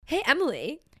Hey,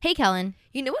 Emily. Hey, Kellen.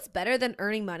 You know what's better than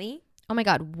earning money? Oh my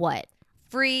God, what?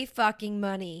 Free fucking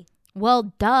money.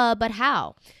 Well, duh, but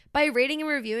how? By rating and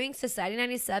reviewing Society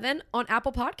 97 on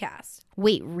Apple Podcasts.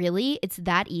 Wait, really? It's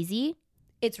that easy?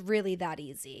 It's really that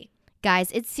easy.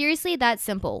 Guys, it's seriously that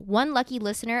simple. One lucky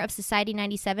listener of Society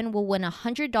 97 will win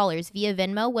 $100 via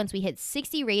Venmo once we hit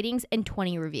 60 ratings and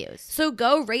 20 reviews. So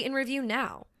go rate and review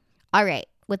now. All right,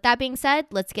 with that being said,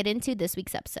 let's get into this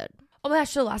week's episode. Oh my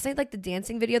gosh, so last night, like the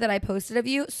dancing video that I posted of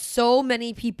you, so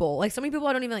many people I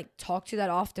don't even like talk to that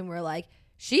often were like,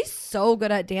 she's so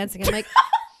good at dancing. I'm like,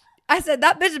 I said,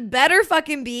 that bitch better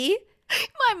fucking be.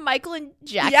 My Michael and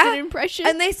Jackson impression.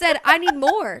 And they said, I need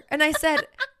more. And I said,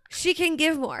 she can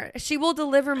give more. She will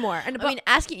deliver more. And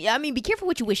be careful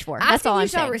what you wish for. That's all I'm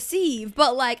saying. You shall receive.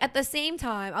 But like at the same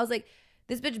time, I was like,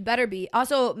 this bitch better be.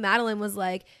 Also, Madeline was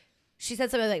like, she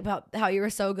said something like about how you were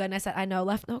so good. And I said, I know,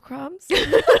 left no crumbs.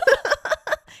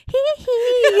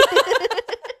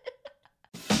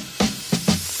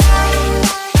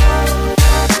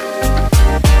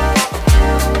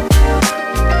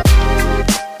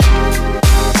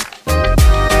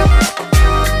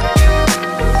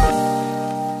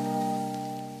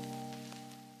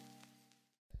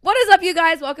 What is up, you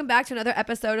guys? Welcome back to another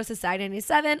episode of Society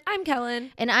 97. I'm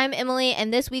Kellen. And I'm Emily.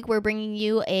 And this week we're bringing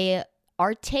you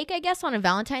our take, I guess, on a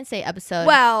Valentine's Day episode.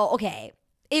 Well, okay.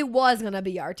 It was going to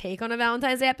be our take on a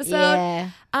Valentine's Day episode. Yeah.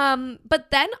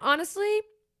 But then, honestly,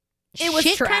 it was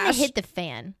Shit trash. kind of hit the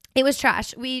fan. It was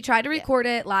trash. We tried to record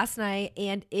it last night,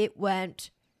 and it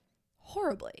went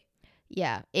horribly.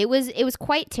 Yeah, it was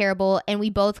quite terrible, and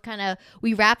we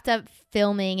wrapped up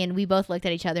filming, and we both looked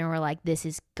at each other and were like, this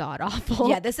is god awful.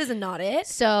 Yeah, this is not it.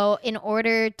 So in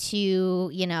order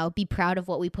to, be proud of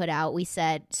what we put out, we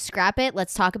said, scrap it,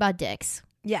 let's talk about dicks.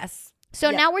 Yes. So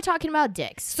now we're talking about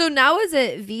dicks. So now is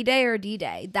it V-Day or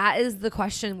D-Day? That is the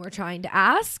question we're trying to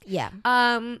ask. Yeah.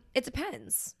 It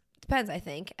depends. Depends, I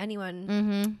think. Anyone.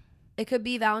 Mm-hmm. It could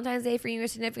be Valentine's Day for you and your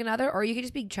significant other, or you could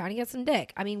just be trying to get some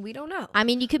dick. I mean, we don't know.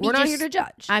 You could be We're not here to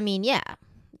judge. Yeah.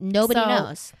 Nobody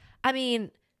knows. I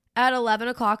mean, at 11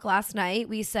 o'clock last night,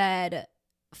 we said,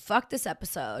 fuck this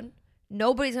episode.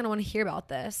 Nobody's going to want to hear about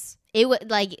this. It was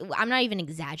like, I'm not even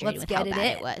exaggerating with how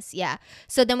bad it was. Yeah.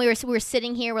 So then we were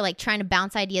sitting here, we're like trying to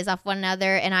bounce ideas off one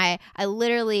another. And I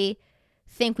literally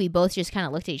think we both just kind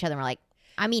of looked at each other and were like,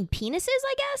 penises,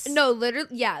 I guess? No,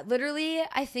 literally,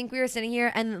 I think we were sitting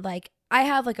here and like, I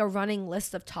have like a running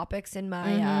list of topics in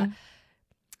my,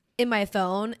 in my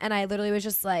phone. And I literally was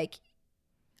just like,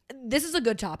 this is a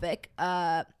good topic.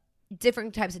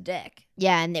 Different types of dick.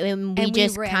 Yeah. And we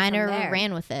just kind of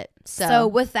ran with it. So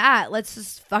with that, let's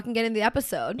just fucking get into the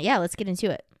episode. Yeah, let's get into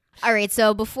it. All right.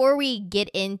 So before we get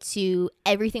into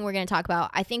everything we're going to talk about,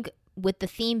 I think with the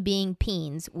theme being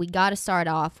peens, we got to start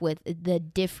off with the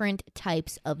different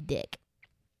types of dick.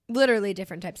 Literally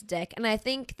different types of dick. And I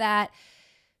think that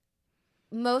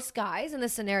most guys in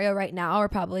this scenario right now are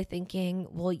probably thinking,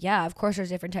 well, yeah, of course there's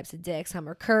different types of dick. Some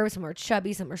are curved, some are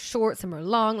chubby, some are short, some are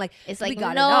long. Like, it's like,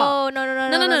 no.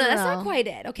 That's not quite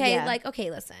it. Okay. Yeah. Like, okay,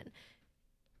 listen.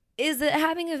 Is it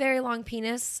having a very long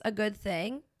penis a good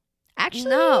thing?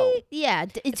 Actually, no. Yeah.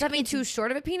 It's having too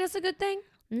short of a penis a good thing?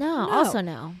 No. Also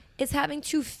no. Is having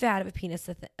too fat of a penis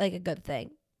like a good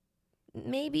thing?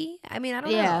 Maybe. I mean, I don't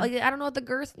know. Like, I don't know what the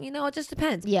girth, it just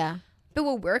depends. Yeah. But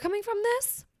where we're coming from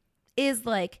this is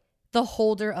like the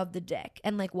holder of the dick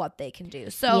and like what they can do.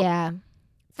 So yeah.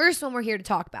 First one we're here to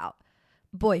talk about,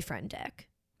 boyfriend dick.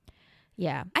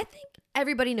 Yeah. I think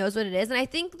everybody knows what it is. And I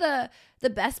think the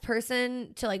best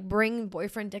person to like bring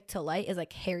boyfriend dick to light is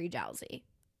like Harry Jowsey.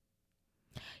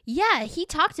 Yeah, he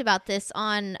talked about this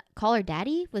on Call Her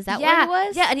Daddy. Was that what it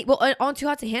was? Yeah, and on Too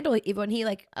Hot to Handle, when he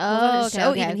like was on his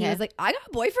show, he was like, I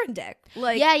got boyfriend dick.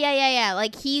 Like, yeah.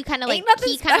 Like he kind of like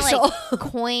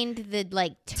coined the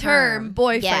like term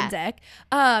boyfriend dick.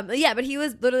 Yeah, but he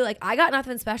was literally like, I got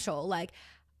nothing special. Like,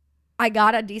 I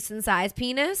got a decent sized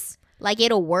penis. Like,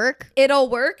 it'll work,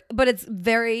 but it's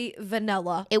very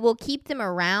vanilla. It will keep them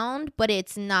around, but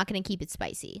it's not going to keep it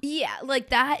spicy. Yeah, like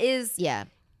that is. Yeah.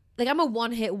 Like, I'm a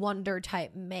one-hit wonder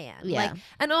type man. Yeah. Like,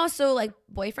 and also, like,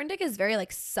 boyfriend dick is very,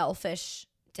 like, selfish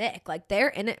dick. Like, they're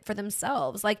in it for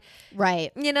themselves. Like,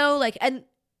 right. Like, and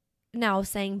now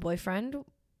saying boyfriend,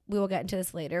 we will get into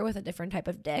this later with a different type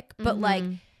of dick. But, like,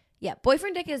 yeah,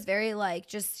 boyfriend dick is very, like,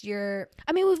 just your...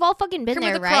 we've all fucking been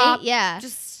there, right? Crop, yeah.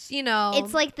 Just,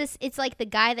 It's like this, it's like the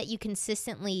guy that you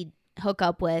consistently hook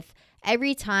up with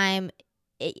every time...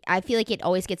 I feel like it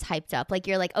always gets hyped up. Like,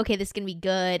 you're like, okay, this is going to be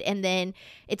good. And then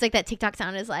it's like that TikTok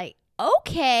sound is like,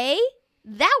 okay,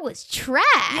 that was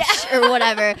trash or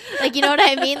whatever. Like, you know what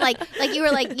I mean? Like you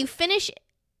were like, you finish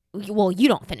well, you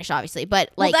don't finish obviously,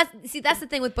 but like that's the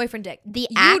thing with boyfriend dick. You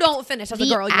don't finish as a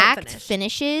girl. You don't finish.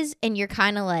 Finishes, and you're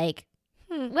kind of like,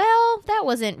 well, that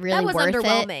wasn't really that was worth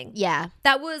underwhelming. It. Yeah,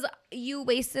 that was you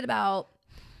wasted about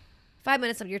 5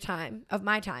 minutes of your time, of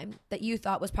my time, that you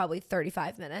thought was probably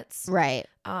 35 minutes. Right.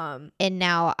 And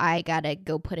now I gotta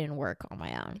go put in work on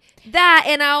my own. That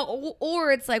and now,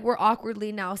 or it's like we're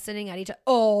awkwardly now sitting at each other.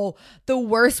 Oh, the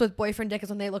worst with boyfriend dick is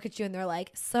when they look at you and they're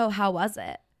like, "So how was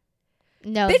it?"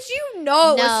 No, bitch, you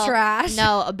know it was trash.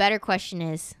 No, a better question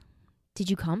is, did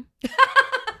you come?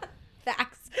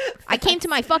 Facts. I came to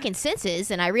my fucking senses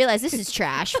and I realized this is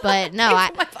trash, but no,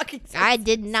 I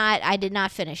did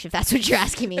not finish, if that's what you're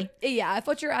asking me. Yeah, if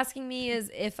what you're asking me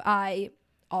is if I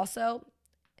also,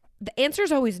 the answer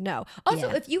is always no. Also,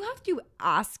 if you have to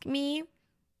ask me,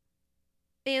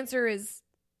 the answer is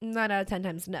 9 out of 10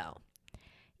 times no.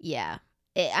 Yeah.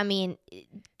 I mean,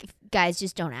 guys,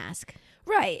 just don't ask.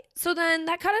 Right. So then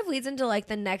that kind of leads into like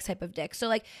the next type of dick. So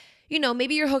like, you know,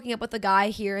 maybe you're hooking up with a guy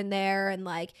here and there and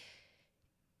like,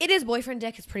 it is boyfriend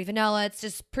dick. It's pretty vanilla. It's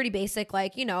just pretty basic.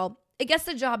 Like, you know, it gets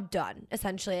the job done,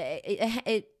 essentially.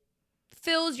 It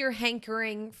fills your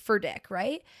hankering for dick,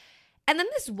 right? And then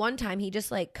this one time he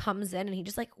just like comes in and he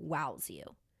just like wows you.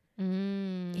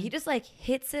 He just like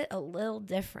hits it a little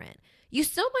different. You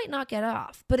still might not get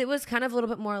off, but it was kind of a little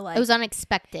bit more like. It was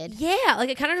unexpected. Yeah. Like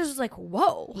it kind of just was like,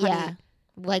 whoa. Honey. Yeah.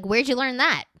 Like, where'd you learn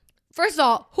that? First of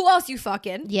all, who else you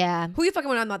fucking? Yeah. Who you fucking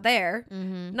when I'm not there?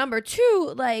 Mm-hmm. Number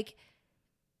two, like.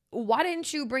 Why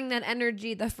didn't you bring that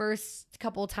energy the first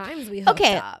couple times we hooked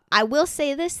up? I will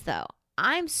say this, though.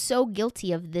 I'm so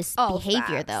guilty of this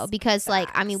behavior, though. Because, like,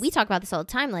 I mean, we talk about this all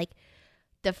the time. Like,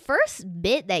 the first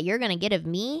bit that you're going to get of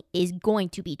me is going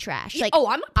to be trash. Like,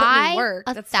 I'm not putting in work.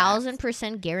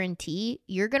 1,000% guarantee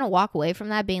you're going to walk away from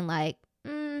that being like,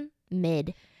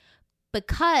 mid.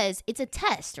 Because it's a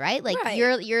test, right? Like,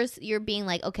 you're being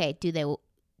like, okay, do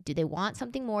they want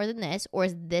something more than this, or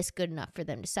is this good enough for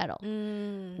them to settle?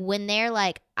 When they're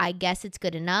like, I guess it's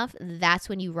good enough, that's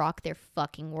when you rock their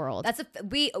fucking world.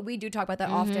 We do talk about that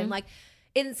often. Like,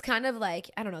 it's kind of like,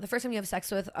 I don't know, the first time you have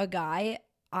sex with a guy,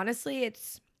 honestly,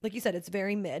 it's like you said, it's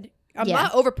very mid. I'm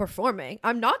not overperforming.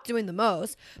 I'm not doing the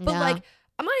most, but like,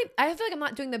 I feel like I'm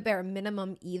not doing the bare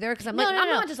minimum either, because I'm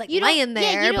not just like laying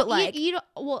there, but like, you don't.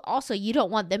 Well, also, you don't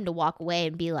want them to walk away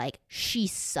and be like, she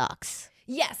sucks.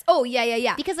 Yes. Oh,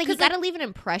 yeah. Because like you got to leave an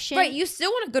impression. Right. You still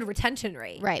want a good retention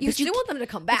rate. Right. You still want them to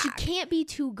come back. But you can't be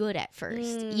too good at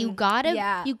first. You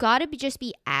gotta just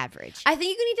be average. I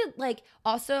think you need to like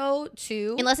also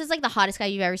too. Unless it's like the hottest guy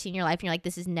you've ever seen in your life and you're like,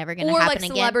 this is never going to happen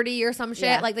again. Or like celebrity or some shit.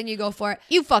 Yeah. Like then you go for it.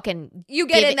 You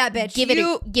get in that bitch.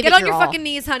 Get on your fucking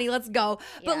knees, honey. Let's go.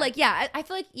 Yeah. But like, yeah, I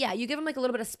feel like, yeah, you give them like a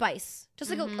little bit of spice.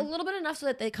 Just like a little bit enough so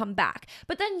that they come back.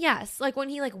 But then yes, like when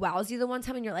he like wows you the one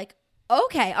time and you're like,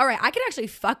 okay, all right, I can actually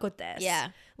fuck with this.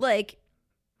 Yeah. Like,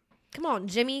 come on,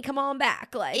 Jimmy, come on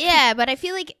back. Like, yeah, but I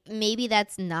feel like maybe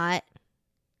that's not,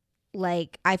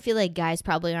 like, I feel like guys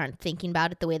probably aren't thinking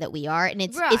about it the way that we are. And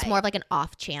it's more of like an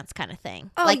off chance kind of thing.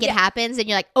 Oh, like, it happens and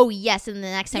you're like, oh, yes. And the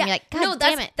next time you're like, God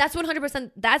damn it. That's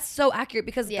 100%. That's so accurate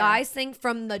because guys think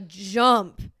from the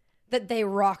jump that they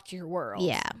rocked your world.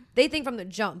 Yeah. They think from the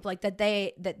jump, like that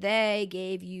they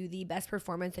gave you the best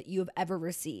performance that you have ever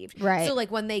received. Right. So like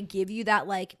when they give you that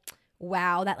like,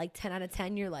 wow, that like 10 out of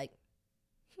 10, you're like,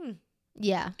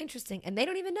 yeah. Interesting. And they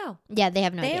don't even know. Yeah, they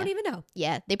have no idea. They don't even know.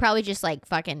 Yeah. They probably just like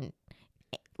fucking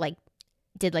like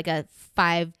did like a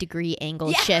 5-degree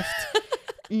angle shift.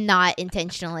 Not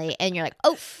intentionally, and you're like,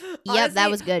 oh, yep, honestly,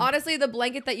 that was good. Honestly, the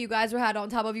blanket that you guys had on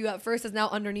top of you at first is now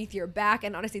underneath your back,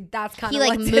 and honestly, that's kind of he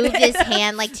like moved his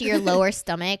hand like to your lower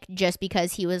stomach just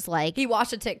because he was like, he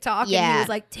watched a TikTok and he was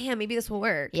like, damn, maybe this will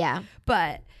work. Yeah,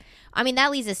 but I mean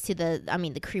that leads us to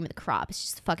the cream of the crop. It's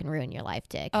just fucking ruin your life,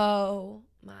 dick. Oh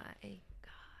my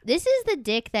god, this is the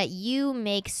dick that you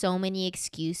make so many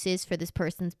excuses for this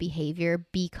person's behavior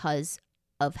because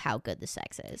of how good the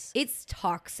sex is. It's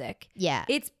toxic. Yeah.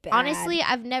 It's bad. Honestly,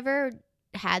 I've never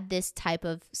had this type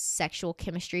of sexual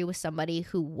chemistry with somebody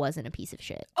who wasn't a piece of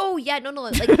shit. Oh, yeah. No.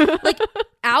 Like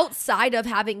outside of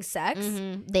having sex,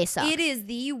 they suck. It is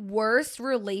the worst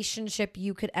relationship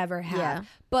you could ever have. Yeah.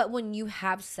 But when you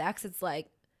have sex, it's like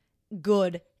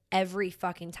good every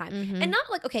fucking time. And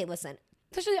not like, okay, listen,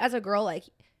 especially as a girl, like,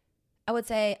 I would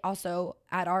say also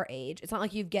at our age, it's not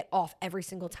like you get off every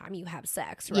single time you have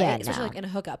sex, right? Yeah, especially like in a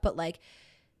hookup, but like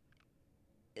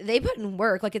they put in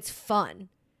work. Like it's fun.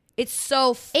 It's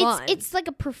so fun. It's like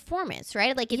a performance,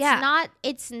 right? Like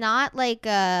it's not like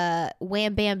a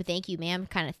wham bam thank you ma'am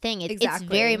kind of thing. It's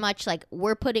very much like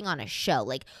we're putting on a show.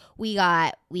 Like we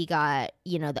got,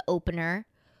 you know, the opener.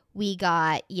 we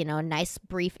got, you know, a nice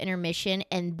brief intermission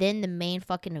and then the main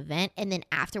fucking event. And then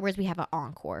afterwards we have an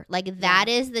encore. Like that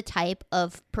is the type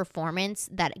of performance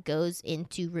that goes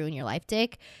into Ruin Your Life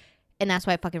Dick. And that's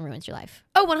why it fucking ruins your life.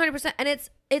 Oh, 100%. And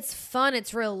it's fun.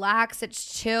 It's relaxed.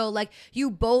 It's chill. Like you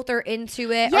both are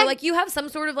into it. Yeah. Or like you have some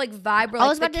sort of like vibe. Or, like, I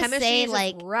was the about to chemistry say, is just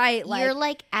like, right. Like, you're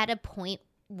like at a point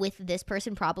with this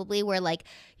person probably where like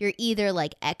you're either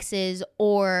like exes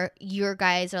or your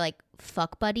guys are like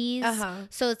fuck buddies.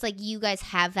 So it's like you guys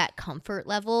have that comfort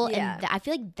level. Yeah. And I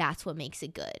feel like that's what makes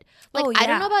it good. Like, Oh, I don't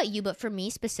yeah. know about you, but for me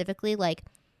specifically, like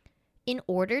in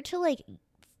order to like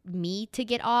me to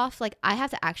get off, like I have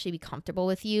to actually be comfortable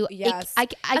with you. Yes.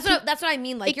 That's what I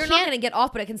mean. Like it you're not can't- going to get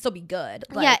off, but it can still be good.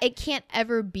 Like, yeah, it can't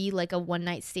ever be like a one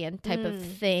night stand type of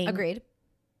thing. Agreed.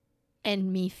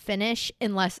 And me finish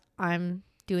unless I'm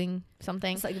doing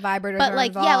something. It's like vibrators But are like,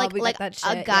 involved. yeah, like, We got like that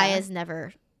a shit, guy yeah. has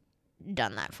never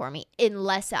done that for me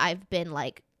unless I've been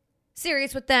like,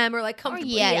 serious with them or like comfortable.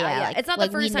 yeah, Like, it's not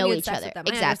like the we first time know you had each sex other. with them.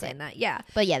 Exactly. I understand that. Yeah.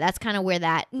 but yeah, that's kind of where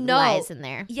that No. lies in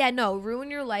there. Yeah, no, ruin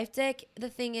your life, Dick. The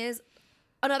thing is,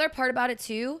 another part about it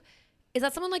too is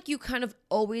that someone like you kind of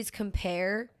always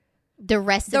compare The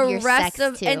rest of your sex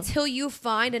too. until you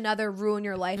find another ruin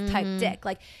your life type dick.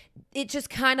 Like it just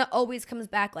kind of always comes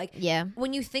back. Like Yeah.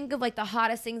 when you think of like the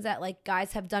hottest things that like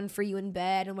guys have done for you in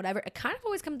bed and whatever, it kind of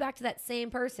always comes back to that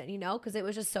same person, you know, because it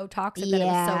was just so toxic that it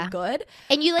was Yeah. so good.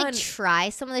 And you like And- try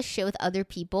some of this shit with other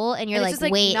people and you're And like, it's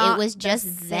just, wait, not it was the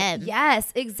just same- them.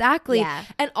 Yes, exactly. Yeah.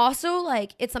 And also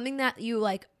like it's something that you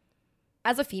like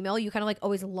as a female, you kind of like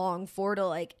always long for to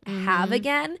like have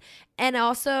again. And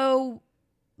also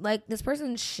like this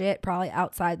person's shit probably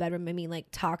outside bedroom. I mean like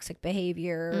toxic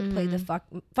behavior, play the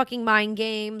fucking mind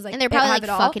games. Like And they're they probably have like it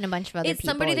all. fucking a bunch of other It's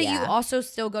people. somebody that you yeah. also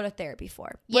still go to therapy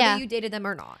for. Yeah. Whether you dated them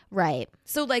or not. Right.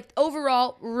 So like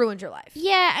overall ruined your life.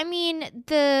 Yeah, I mean,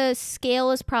 the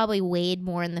scale is probably weighed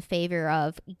more in the favor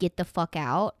of get the fuck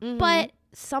out. But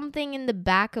something in the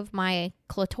back of my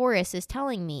clitoris is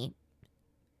telling me,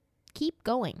 keep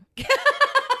going.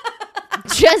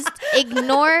 Just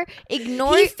ignore.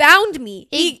 He found me.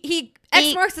 He X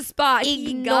ig- marks the spot.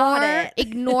 He got it.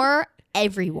 Ignore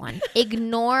everyone.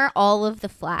 Ignore all of the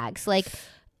flags. Like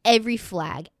every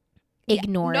flag.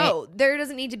 Ignore it. No, there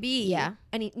doesn't need to be Yeah.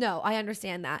 any. No, I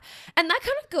understand that. And that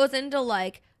kind of goes into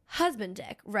like husband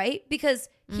dick, right? Because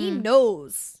he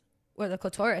knows where the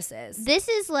clitoris is. This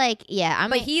is like, yeah,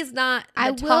 but he's not the I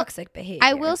will- toxic behavior.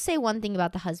 I will say one thing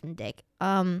about the husband dick.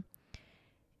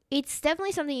 It's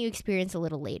definitely something you experience a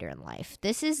little later in life.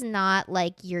 This is not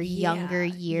like your younger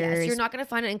years. Yes, you're not going to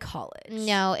find it in college.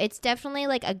 No, it's definitely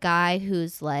like a guy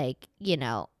who's like, you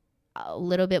know, a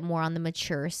little bit more on the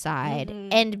mature side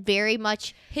and very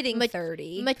much Hitting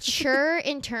 30. mature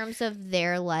in terms of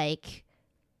their like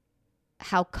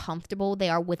how comfortable they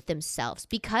are with themselves.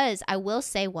 Because I will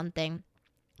say one thing.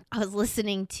 I was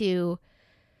listening to,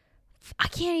 I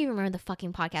can't even remember the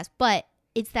fucking podcast, but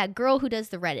it's that girl who does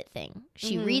the Reddit thing.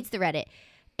 She reads the Reddit,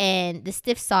 and the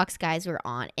Stiff Socks guys were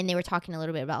on, and they were talking a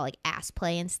little bit about like ass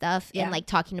play and stuff, Yeah. and like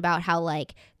talking about how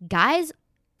like guys,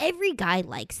 every guy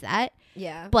likes that,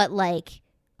 Yeah. but like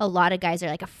a lot of guys are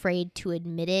like afraid to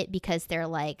admit it because they're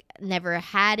like never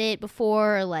had it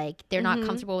before, or like they're not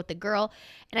comfortable with the girl.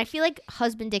 And I feel like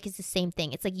husband dick is the same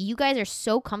thing. It's like you guys are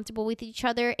so comfortable with each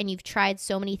other and you've tried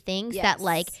so many things that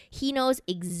like he knows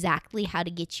exactly how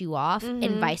to get you off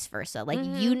and vice versa. Like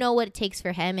you know what it takes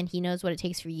for him and he knows what it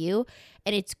takes for you,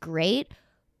 and it's great.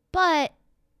 But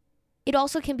it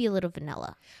also can be a little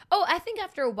vanilla. Oh, I think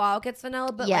after a while it gets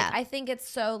vanilla, but Yeah. like I think it's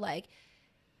so like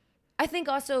I think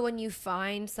also when you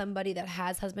find somebody that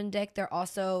has husband dick, they're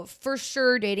also for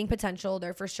sure dating potential.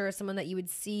 They're for sure someone that you would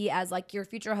see as like your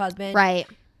future husband, Right.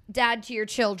 dad to your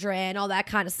children, all that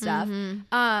kind of stuff.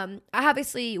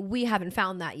 Obviously we haven't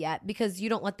found that yet because you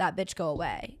don't let that bitch go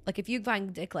away. Like if you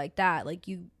find dick like that, like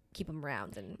you keep them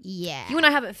around, and Yeah. you and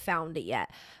I haven't found it yet.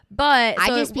 But I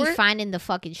so just be we're- finding the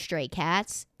fucking stray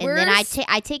cats, and We're then I s-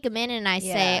 take them in and I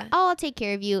say, Yeah. "Oh, I'll take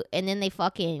care of you," and then they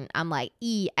fucking, I'm like,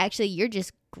 actually, you're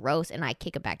just gross," and I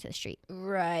kick them back to the street.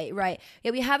 Right.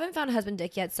 Yeah, we haven't found husband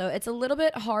dick yet, so it's a little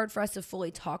bit hard for us to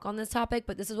fully talk on this topic,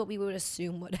 but this is what we would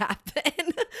assume would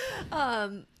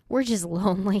happen. We're just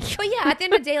lonely. But yeah, at the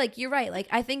end of the day, like you're right. Like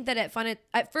I think that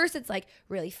at first it's like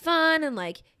really fun and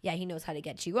like, yeah, he knows how to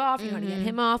get you off, you know how to get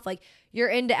him off. Like you're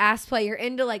into ass play, you're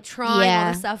into like trying all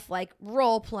Yeah. the stuff, like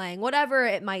role playing, whatever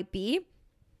it might be.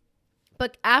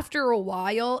 But after a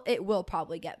while, it will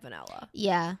probably get vanilla.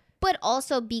 Yeah. But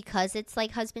also because it's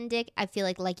like husband dick, I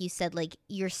feel like you said, like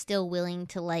you're still willing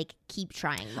to like keep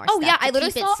trying more. Oh stuff yeah, to I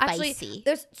literally keep it saw spicy. actually.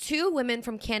 There's 2 women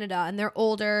from Canada, and they're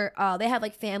older. They have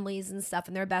like families and stuff,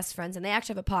 and they're best friends, and they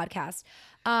actually have a podcast.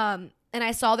 And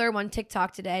I saw their one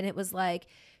TikTok today, and it was like,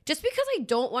 just because I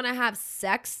don't want to have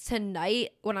sex tonight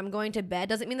when I'm going to bed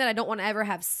doesn't mean that I don't want to ever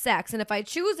have sex. And if I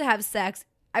choose to have sex,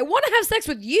 I want to have sex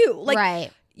with you. Like,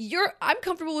 right. I'm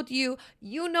comfortable with you.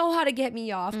 You know how to get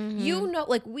me off. Mm-hmm. You know,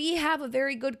 like, we have a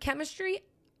very good chemistry.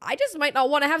 I just might not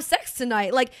want to have sex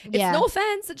tonight. Like, it's no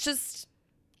offense. It's just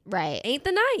ain't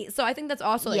the night. So I think that's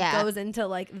also like goes into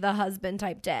like the husband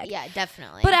type dick. Yeah,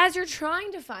 definitely. But as you're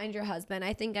trying to find your husband,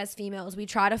 I think as females, we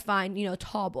try to find,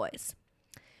 tall boys.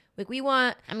 Like, we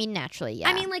want. I mean, naturally, yeah.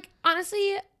 I mean, like,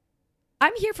 honestly,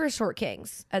 I'm here for short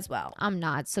kings as well. I'm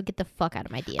not. So get the fuck out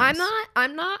of my DMs.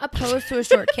 I'm not opposed to a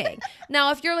short king.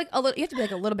 Now, if you're like a little, you have to be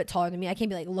like a little bit taller than me. I can't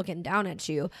be like looking down at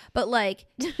you. But like,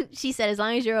 she said, as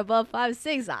long as you're above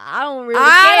 5'6", I don't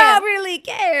really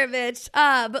care, bitch.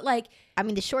 But like, I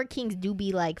mean, the short kings do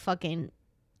be like fucking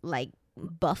like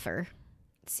buffer.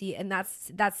 See, and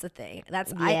that's the thing.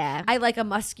 I like a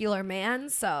muscular man,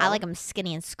 so I like them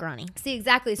skinny and scrawny. See,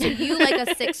 exactly. So you like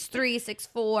a 6'3",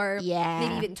 6'4",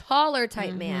 maybe even taller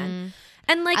type man,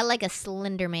 and like I like a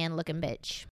slender man looking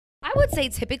bitch. I would say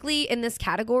typically in this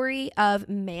category of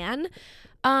man,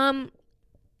 the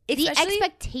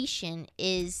expectation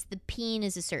is the peen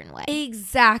is a certain way.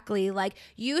 Exactly. Like,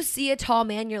 you see a tall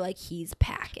man, you're like, he's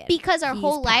packing. Because our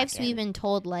whole lives we've been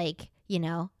told, like,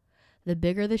 the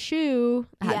bigger the shoe,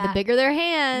 the bigger their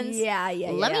hands.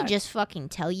 Let me just fucking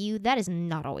tell you, that is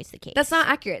not always the case. That's not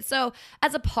accurate. So,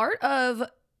 as a part of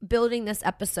building this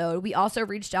episode, we also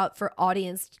reached out for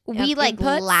audience we like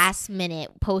inputs. Last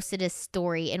minute posted a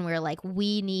story and we are like,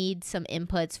 we need some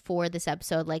inputs for this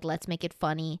episode, like let's make it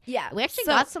funny. We actually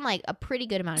got some like a pretty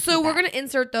good amount of feedback. We're gonna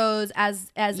insert those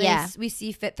as we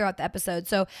see fit throughout the episode.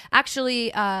 So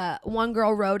actually one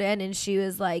girl wrote in and she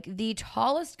was like, the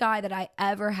tallest guy that I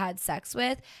ever had sex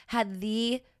with had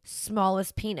the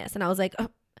smallest penis. And I was like, oh,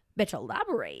 bitch,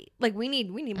 elaborate. Like, we need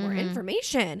more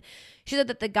information. She said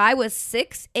that the guy was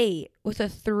 6'8" with a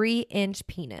 3-inch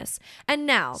penis. And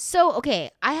now, so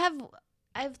okay, I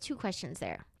have 2 questions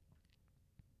there.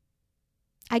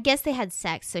 I guess they had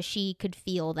sex so she could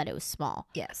feel that it was small.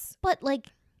 Yes. But like,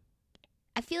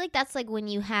 I feel like that's like when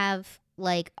you have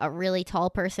like a really tall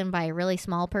person by a really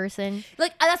small person.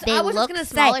 Like, that's they I was look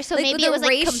just gonna smaller, say. so like, maybe it was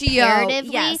like ratio,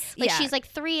 comparatively. Yes, like she's like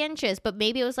 3 inches, but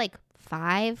maybe it was like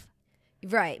 5.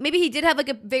 Right. Maybe he did have like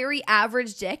a very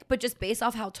average dick, but just based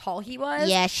off how tall he was.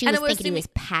 Yeah, she was thinking he was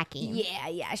packing.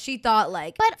 Yeah. She thought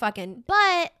like,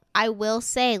 But I will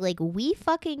say, like, we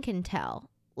fucking can tell.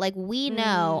 Like, we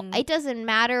know. It doesn't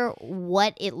matter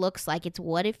what it looks like. It's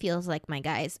what it feels like, my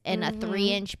guys. And a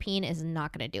 3-inch peen is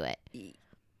not going to do it.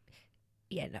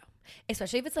 Yeah, no.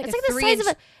 Especially if it's like it's a like 3-inch. the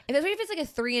size of Especially if it's like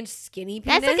a 3-inch skinny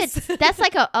penis. That's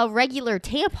like a regular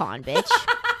tampon, bitch.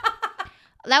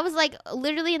 That was like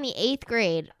literally in the 8th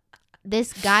grade.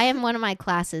 This guy in one of my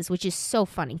classes, which is so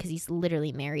funny because he's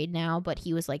literally married now, but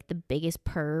he was like the biggest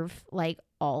perv like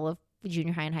all of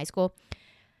junior high and high school.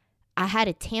 I had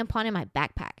a tampon in my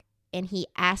backpack and he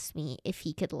asked me if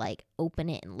he could like open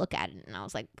it and look at it. And I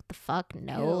was like, what the fuck?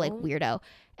 No, Ew. like weirdo.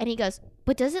 And he goes,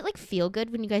 but does it like feel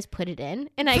good when you guys put it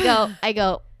in? And I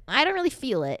go, I don't really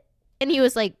feel it. And he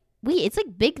was like, wait, it's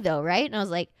like big though, right? And I was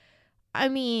like, I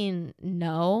mean,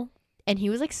 no. And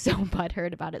he was like so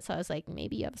butthurt about it. So I was like,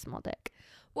 maybe you have a small dick.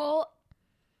 Well,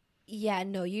 yeah,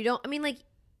 no, you don't. I mean, like,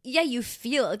 yeah, you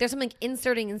feel it. Like there's something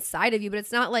inserting inside of you, but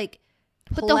it's not like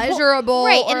pleasurable.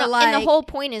 Right. Or and the whole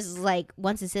point is like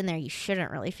once it's in there, you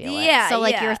shouldn't really feel it. Yeah. So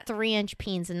like your 3-inch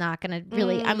peen's not going to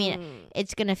really, I mean,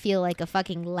 it's going to feel like a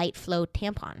fucking light flow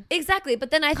tampon. Exactly. But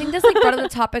then I think this like brought up the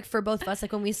topic for both of us.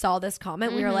 Like when we saw this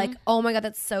comment, we were like, oh my God,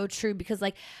 that's so true. Because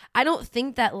like, I don't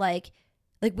think that like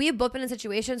we have both been in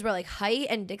situations where like height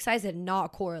and dick size did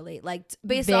not correlate, like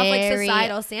based off like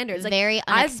societal standards. Like very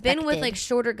I've been with like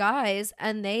shorter guys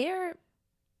and they are,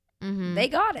 they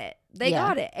got it. They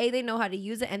got it. They know how to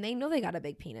use it and they know they got a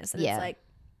big penis. And it's like,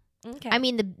 okay. I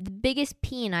mean, the biggest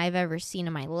peen I've ever seen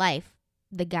in my life,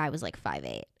 the guy was like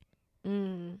 5'8".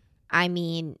 I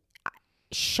mean,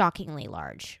 shockingly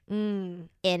large. And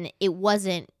it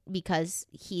wasn't because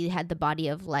he had the body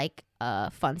of like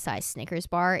a fun size Snickers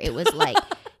bar. It was like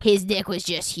his dick was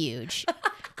just huge.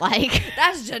 Like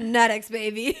that's genetics,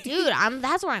 baby. Dude,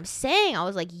 that's what I'm saying. I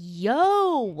was like,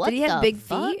 yo, what the Did he have big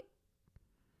feet?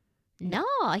 No,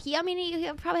 he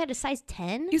probably had a size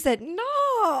 10. You said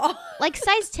no. Like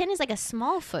size 10 is like a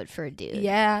small foot for a dude.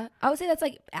 Yeah, I would say that's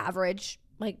like average.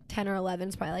 Like 10 or 11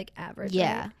 is probably like average.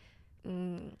 Yeah.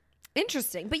 Right?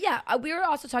 Interesting. But yeah, we were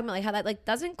also talking about like how that like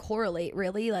doesn't correlate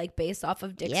really like based off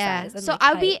of dick size. And, So like,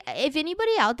 I'd be, height. if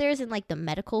anybody out there is in like the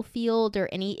medical field or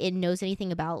it knows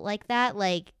anything about like that,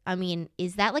 like, I mean,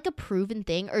 is that like a proven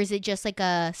thing, or is it just like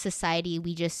a society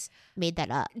we just made that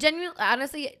up? Genuinely,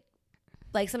 honestly,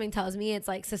 like something tells me it's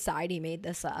like society made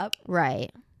this up.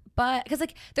 Right. But because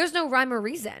like there's no rhyme or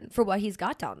reason for what he's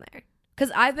got down there.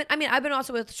 Because I've been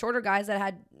also with shorter guys that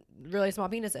had really small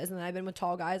penises, and then I've been with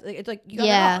tall guys. It's like you got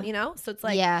it all, you know. So it's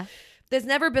like there's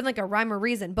never been like a rhyme or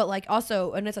reason. But like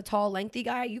also, when it's a tall, lengthy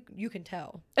guy, you can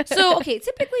tell. So okay,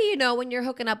 typically, you know, when you're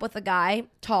hooking up with a guy,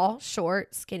 tall,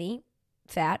 short, skinny,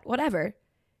 fat, whatever,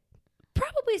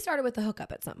 probably started with a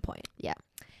hookup at some point. Yeah.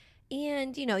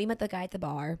 And you know, you met the guy at the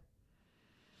bar.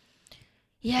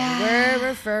 Yeah. We're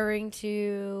referring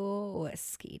to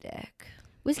whiskey dick.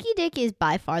 Whiskey dick is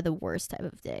by far the worst type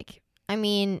of dick. I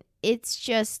mean, it's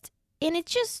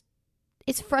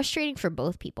frustrating for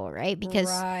both people, right?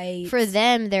 Because for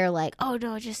them, they're like, oh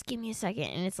no, just give me a second.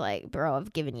 And it's like, bro,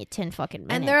 I've given you 10 fucking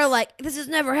minutes. And they're like, this has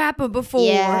never happened before.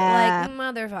 Yeah. Like,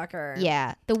 motherfucker.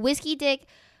 Yeah. The whiskey dick.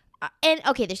 And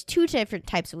okay, there's two different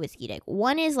types of whiskey dick.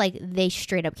 One is like they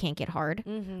straight up can't get hard.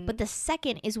 Mm-hmm. But the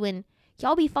second is when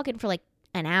y'all be fucking for like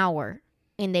an hour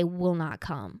and they will not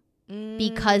come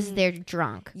because they're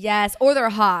drunk. Yes. Or they're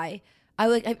high. I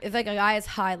like if like a guy is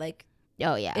high, like,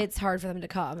 oh yeah, it's hard for them to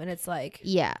come, and it's like,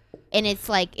 yeah, and it's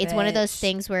like it's one of those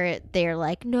things where they're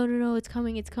like, no, it's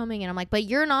coming, and I'm like, but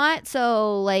you're not,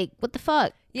 so like, what the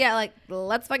fuck? Yeah, like,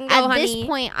 let's fucking go, At honey. this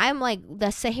point, I'm like the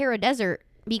Sahara Desert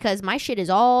because my shit is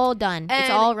all done.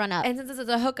 It's all run up. And since this is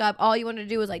a hookup, all you wanted to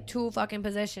do was like 2 fucking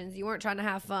positions. You weren't trying to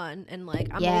have fun, and like,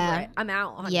 I'm over it. I'm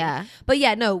out, honey. Yeah. But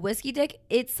yeah, no, whiskey dick,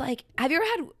 it's like, have you ever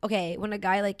had, okay, when a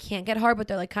guy like can't get hard, but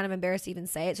they're like kind of embarrassed to even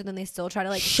say it, so then they still try to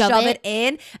like shove it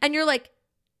in, and you're like,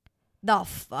 the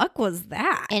fuck was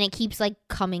that? And it keeps like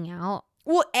coming out.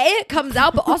 Well, it comes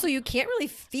out, but also you can't really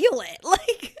feel it.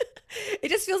 Like, it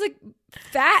just feels like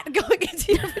fat going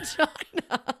into your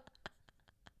vagina.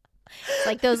 It's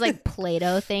like those like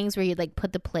Play-Doh things where you like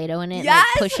put the Play-Doh in it and Yes!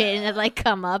 like push it and it like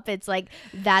come up. It's like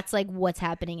that's like what's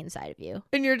happening inside of you.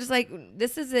 And you're just like,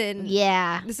 this isn't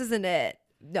it.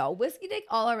 No, whiskey dick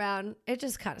all around, it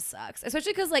just kind of sucks.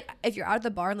 Especially because like if you're out at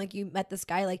the bar and like you met this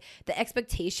guy, like the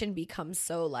expectation becomes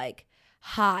so like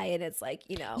high, and it's like,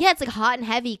 you know. Yeah, it's like hot and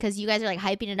heavy because you guys are like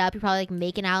hyping it up. You're probably like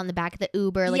making out in the back of the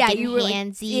Uber, like getting you were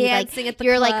handsy. Like, dancing at the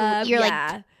club. You're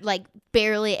like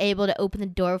barely able to open the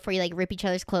door before you like rip each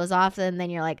other's clothes off, and then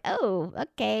you're like, oh,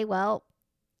 okay, well,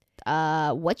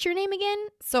 what's your name again?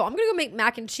 So I'm gonna go make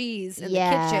mac and cheese in the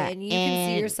kitchen. You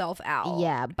can see yourself out.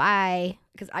 Yeah, bye.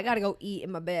 Because I gotta go eat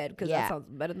in my bed because that sounds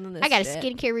better than this. I got shit. a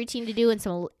skincare routine to do and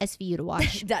some SVU to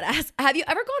watch. Deadass. Have you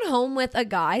ever gone home with a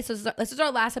guy? So this is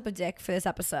our last type of dick for this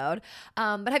episode.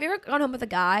 But have you ever gone home with a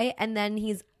guy and then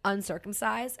he's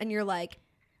uncircumcised and you're like,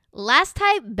 last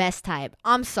type, best type.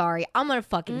 I'm sorry. I'm gonna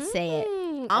fucking say it.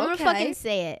 I'm gonna fucking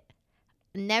say it.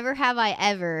 Never have I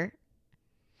ever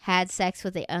had sex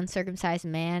with an uncircumcised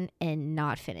man and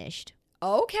not finished.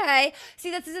 Okay.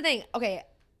 See, that's the thing. Okay,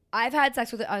 I've had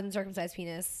sex with an uncircumcised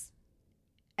penis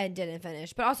and didn't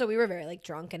finish. But also we were very like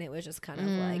drunk, and it was just kind of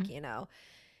like, you know,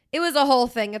 it was a whole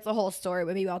thing. It's a whole story,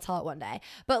 but maybe I'll tell it one day.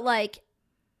 But like,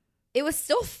 it was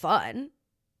still fun.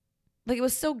 Like, it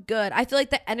was so good. I feel like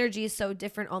the energy is so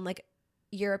different on like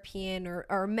European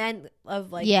or men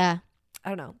of like, I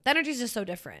don't know. The energy is just so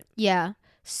different. Yeah.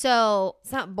 So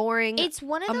it's not boring. It's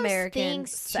one of those American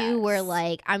things sex. too where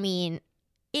like, I mean,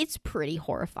 it's pretty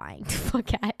horrifying to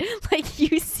look at. Like,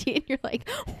 you see it and you're like,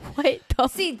 what the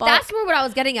See, fuck? that's more what I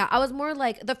was getting at. I was more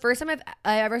like, the first time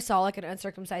I ever saw like an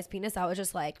uncircumcised penis, I was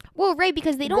just like, well, right,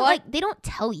 because they don't they don't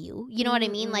tell you. You know what I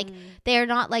mean? Like, they're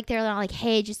not like,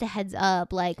 hey, just a heads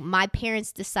up. Like, my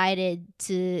parents decided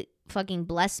to fucking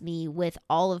bless me with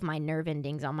all of my nerve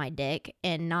endings on my dick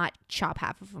and not chop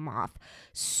half of them off.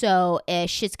 So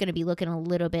shit's gonna be looking a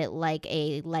little bit like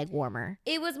a leg warmer.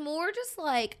 It was more just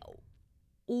like,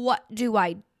 what do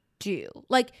I do?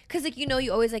 Like, because like, you know,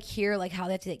 you always like hear like how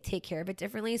they have to like take care of it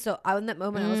differently. So in that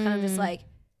moment, I was kind of just like,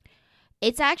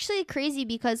 it's actually crazy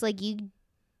because like you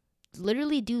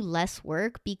literally do less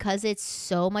work because it's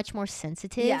so much more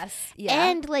sensitive. Yes. Yeah.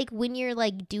 And like when you're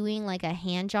like doing like a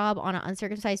hand job on an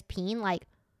uncircumcised peen, like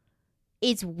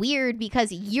it's weird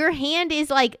because your hand is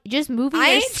like just moving. I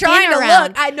your ain't skin trying to around.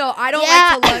 look. I know. I don't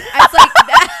like to look. It's like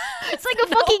that. It's like a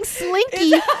fucking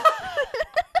slinky.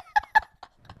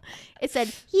 It said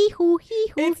hee hoo hee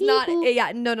hoo. It's hee not. hoo.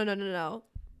 Yeah.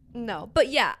 No. But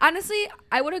yeah, honestly,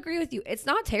 I would agree with you. It's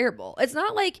not terrible. It's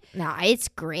not like, Nah, it's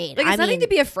great. like, it's nothing to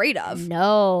be afraid of.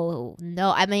 No.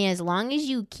 I mean, as long as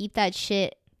you keep that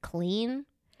shit clean.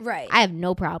 Right. I have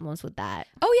no problems with that.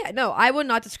 Oh yeah, no, I would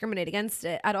not discriminate against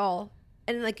it at all.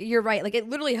 And like you're right, like it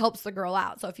literally helps the girl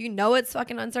out. So if you know it's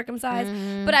fucking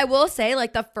uncircumcised, but I will say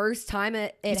like the first time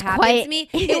it happened to me,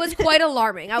 it was quite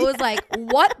alarming. I was like,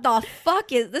 what the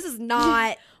fuck is this? Is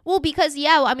not. Well, because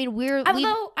I mean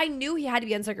Although I knew he had to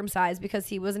be uncircumcised because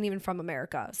he wasn't even from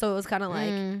America, so it was kind of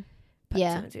like put two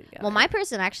and two together. Well, my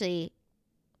person actually,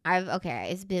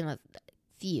 it's been a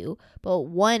few, but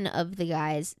one of the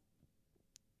guys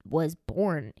was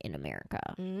born in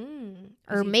America,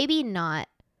 or maybe not.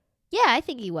 Yeah, I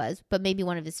think he was, but maybe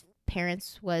one of his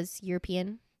parents was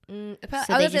European. So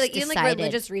I would say like even like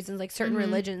religious reasons, like certain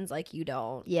religions, like you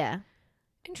don't. Yeah.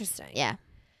 Interesting. Yeah.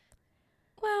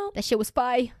 Well, that shit was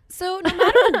spy. So no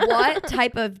matter what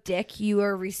type of dick you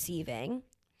are receiving,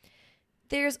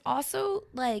 there's also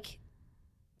like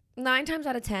 9 times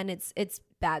out of 10, it's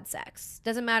bad sex.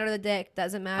 Doesn't matter the dick.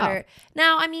 Doesn't matter.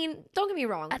 Now, I mean, don't get me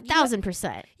wrong.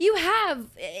 1,000%.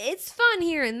 It's fun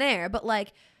here and there, but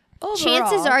like. Overall,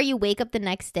 chances are you wake up the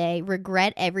next day,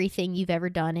 regret everything you've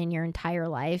ever done in your entire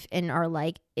life, and are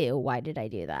like, ew, why did I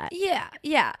do that? Yeah,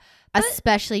 yeah.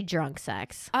 Especially drunk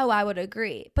sex. Oh, I would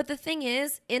agree. But the thing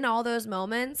is, in all those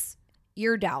moments,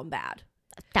 you're down bad.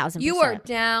 1,000%. You are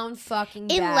down fucking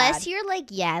bad. Unless you're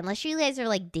like, unless you guys are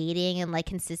like dating and like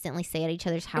consistently stay at each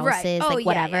other's houses, right. like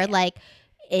whatever. Like,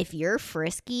 if you're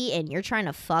frisky and you're trying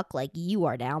to fuck, like you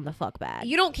are down the fuck bad.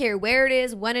 You don't care where it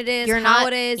is, when it is, how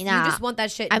it is. Nah. You just want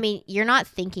that shit. I mean, you're not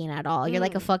thinking at all. You're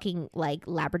like a fucking like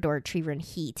Labrador retriever in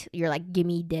heat. You're like, give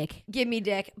me dick. Give me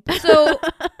dick. So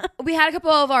we had a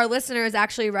couple of our listeners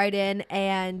actually write in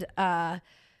and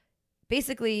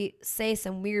basically say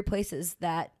some weird places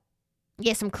that.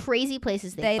 Yeah, some crazy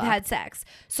places they've had sex.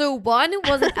 So one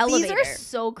was an elevator. These are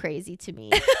so crazy to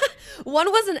me. One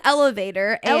was an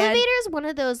elevator. Elevator is one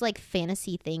of those like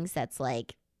fantasy things that's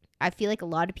like, I feel like a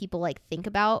lot of people like think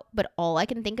about, but all I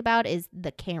can think about is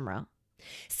the camera.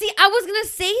 See, I was gonna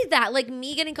say that, like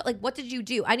me getting like, what did you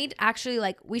do? I need to actually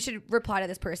like, we should reply to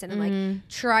this person and like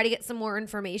try to get some more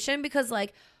information because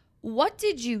like, what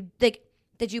did you like?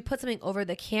 Did you put something over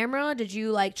the camera? Did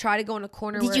you like try to go in a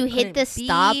corner? Did you hit the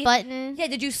stop button? Yeah.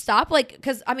 Did you stop? Like,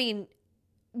 because I mean,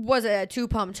 was it a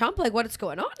 2-pump chump? Like, what's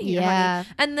going on here? Yeah.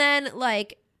 Honey? And then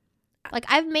like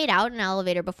I've made out in an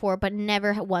elevator before, but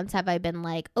never once have I been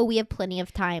like, oh, we have plenty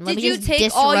of time. Let did me you just take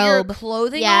disrobe. all your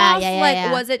clothing off? Yeah,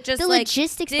 like, was it just the like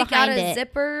logistics dig behind out a it?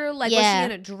 zipper? Like, was she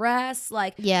in a dress?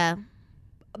 Like, yeah.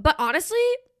 But honestly,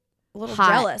 a little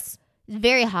hot. jealous.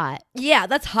 Very hot. Yeah,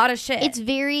 that's hot as shit. It's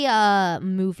very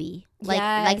movie.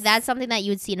 Like that's something that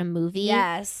you would see in a movie.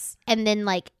 Yes. And then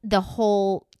like the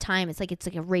whole time it's like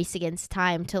a race against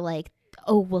time to like,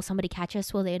 oh, will somebody catch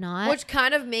us? Will they not? Which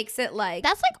kind of makes it like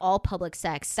that's like all public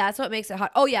sex. That's what makes it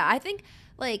hot. Oh yeah, I think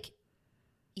like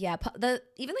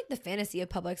even like the fantasy of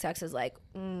public sex is like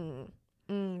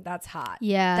that's hot.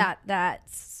 Yeah.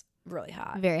 That's really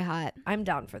hot. Very hot. I'm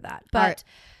down for that. But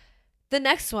the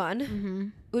next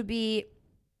one would be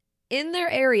in their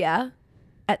area.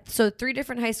 So 3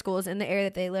 different high schools in the area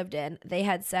that they lived in, they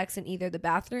had sex in either the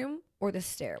bathroom or the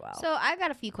stairwell. So I've got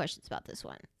a few questions about this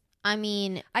one. I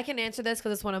mean, I can answer this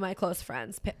because it's one of my close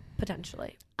friends,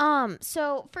 potentially.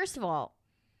 So first of all,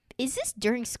 is this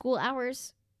during school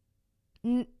hours?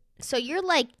 So you're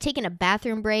like taking a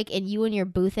bathroom break and you and your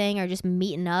boo thing are just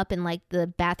meeting up in like the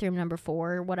bathroom number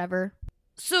 4 or whatever?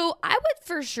 So I would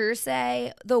for sure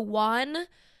say 2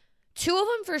 of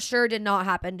them for sure did not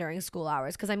happen during school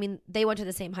hours because I mean they went to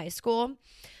the same high school.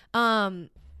 But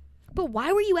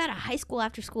why were you at a high school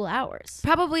after school hours?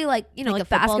 Probably like like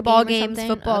basketball games,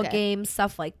 football games,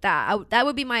 stuff like that. That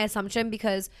would be my assumption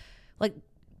because like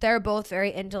they're both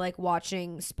very into like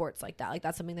watching sports like that. Like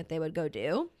that's something that they would go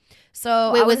do.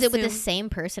 So wait, was it with the same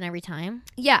person every time?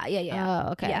 Yeah.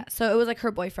 Oh, okay. Yeah. So it was like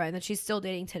her boyfriend that she's still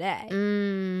dating today.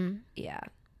 Yeah.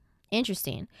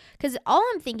 Interesting. Because all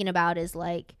I'm thinking about is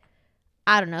like,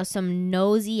 I don't know, some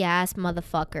nosy ass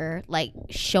motherfucker like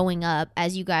showing up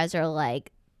as you guys are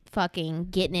like fucking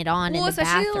getting it on in the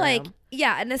bathroom. Like,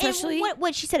 yeah, and especially and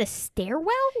what she said, a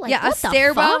stairwell? Like, yeah, what a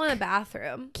stairwell in a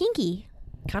bathroom. Kinky.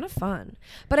 Kind of fun.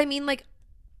 But I mean, like,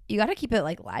 you got to keep it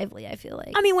like lively, I feel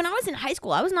like. I mean, when I was in high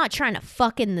school, I was not trying to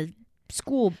fuck in the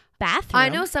school bathroom. I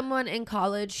know someone in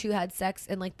college who had sex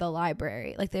in like the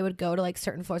library. Like they would go to like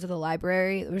certain floors of the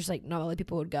library. It was just like not many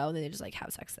people would go and they just like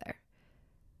have sex there.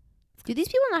 Do these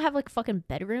people not have like fucking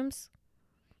bedrooms?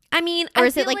 I mean, or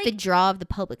is it like the draw of the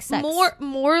public sex?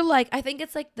 More like I think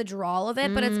it's like the draw of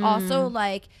it, but it's also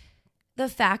like the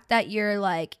fact that you're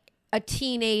like a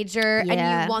teenager and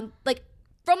you want like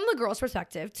from the girl's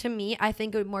perspective, to me, I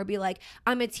think it would more be like,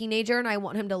 I'm a teenager and I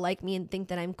want him to like me and think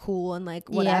that I'm cool and like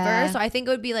whatever. Yeah. So I think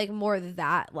it would be like more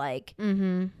that like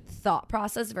thought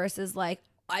process versus like,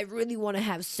 I really want to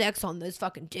have sex on those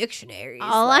fucking dictionaries.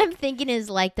 All like, I'm thinking is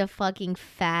like the fucking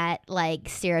fat, like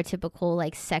stereotypical,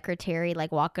 like secretary,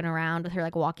 like walking around with her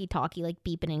like walkie-talkie, like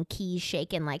beeping and keys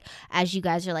shaking, like as you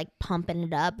guys are like pumping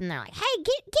it up, and they're like, "Hey,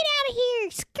 get out of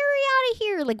here, scurry out of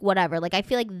here," like whatever. Like I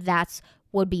feel like that's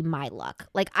would be my luck.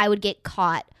 Like I would get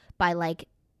caught by like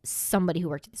somebody who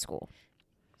worked at the school.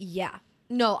 Yeah.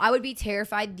 No, I would be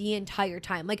terrified the entire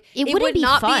time. Like it wouldn't would be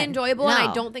not fun. be enjoyable, and I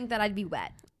No. don't think that I'd be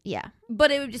wet. Yeah.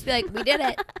 But it would just be like, we did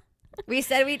it. We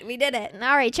said we did it.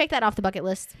 All right, check that off the bucket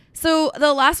list. So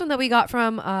the last one that we got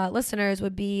from listeners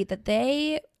would be that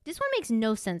This one makes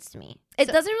no sense to me. it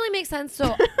doesn't really make sense.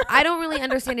 So I don't really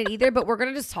understand it either, but we're going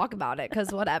to just talk about it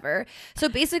because whatever. So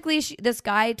basically this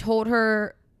guy told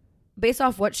her, based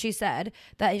off what she said,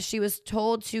 that she was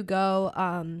told to go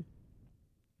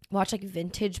watch like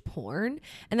vintage porn.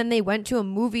 And then they went to a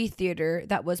movie theater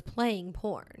that was playing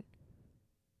porn.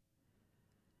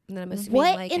 And then I'm assuming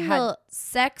What like in had the-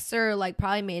 sex or like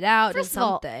probably made out or First of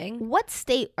all, something. what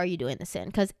state are you doing this in?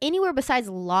 Because anywhere besides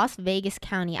Las Vegas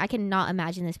County, I cannot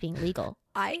imagine this being legal.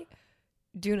 I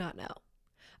do not know.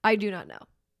 I do not know.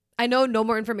 I know no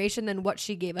more information than what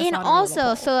she gave us. And on her little also,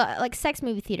 poll. so like sex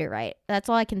movie theater, right? That's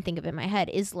all I can think of in my head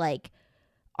is like,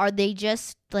 are they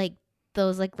just like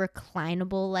those like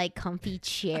reclinable like comfy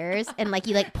chairs and like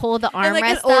you like pull the and like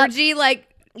an armrest up? orgy, like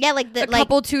Yeah, like the a like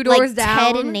couple two doors like down.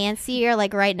 Ted and Nancy are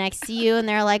like right next to you, and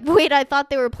they're like, "Wait, I thought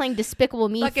they were playing Despicable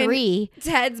Me Fucking 3."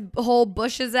 Ted's whole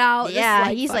bush is out. just, Yeah,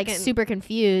 like, he's like fucking- super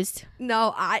confused.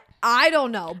 No, I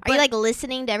don't know. Are But you like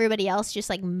listening to everybody else just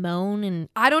like moan and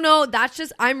I don't know. That's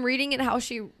just I'm reading it how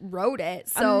she wrote it.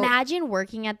 So imagine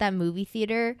working at that movie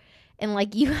theater and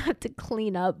like you have to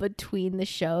clean up between the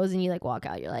shows and you like walk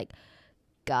out, you're like,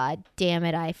 God damn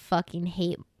it, I fucking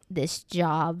hate this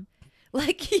job.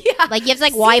 like yeah, Like you have to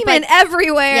like wipe semen like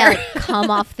everywhere. yeah, like come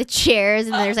off the chairs,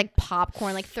 and there's like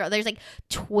popcorn, like there's like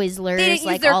Twizzlers, they didn't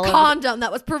like use their all over. condom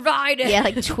that was provided. Yeah,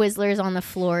 like Twizzlers on the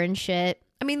floor and shit.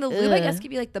 I mean the lube I guess Ugh. could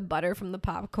be like the butter from the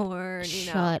popcorn. You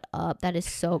know, Shut up, that is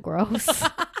so gross.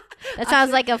 That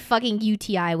sounds like a fucking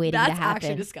UTI waiting that's to happen.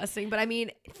 actually disgusting. But I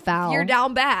mean, Foul. you're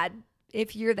down bad.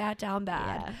 If you're that down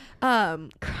bad.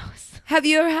 Gross. Have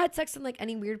you ever had sex in like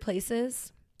any weird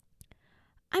places?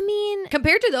 I mean,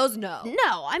 Compared to those, no.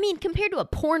 no. I mean, compared to a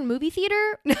porn movie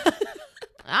theater,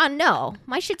 no.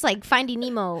 My shit's like Finding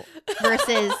Nemo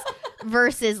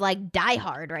versus like Die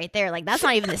Hard right there. Like that's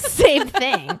not even the same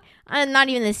thing. I'm not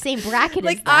even the same bracket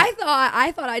Like as that.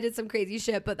 I thought I did some crazy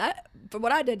shit, but that for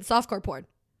what I did, softcore porn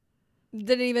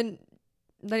didn't even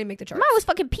make the charts. Mine was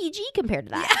fucking PG compared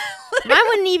to that. Mine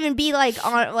wouldn't even be like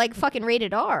on like fucking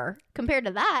rated R compared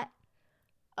to that.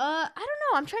 I don't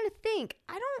know. I'm trying to think.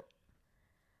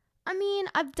 I mean,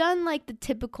 I've done like the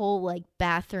typical like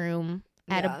bathroom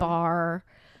at Yeah. a bar.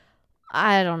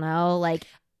 I don't know. Like,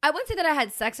 I wouldn't say that I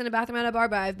had sex in a bathroom at a bar,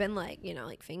 but I've been like,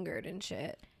 like fingered and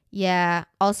shit. yeah.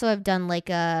 Also, I've done like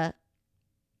a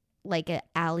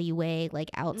alleyway,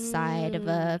 like outside of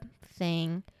a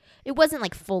thing. It wasn't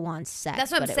like full on sex.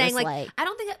 That's what I'm but it saying. was, Like, I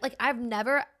don't think that, like I've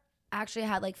never actually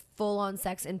had like full on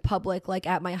sex in public, like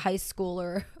at my high school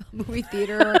or movie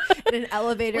theater or in an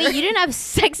elevator. wait, you didn't have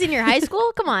sex in your high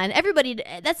school? Come on, everybody.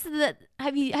 That's the.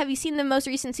 Have you seen the most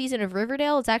recent season of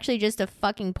Riverdale? It's actually just a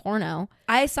fucking porno.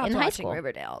 I stopped in high watching school.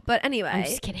 Riverdale, but anyway. I'm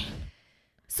just kidding.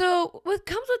 So what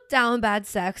comes with down bad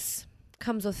sex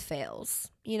comes with fails.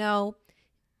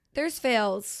 There's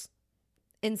fails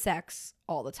in sex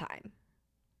all the time.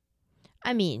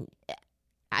 I mean,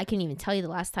 I can't even tell you the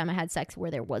last time I had sex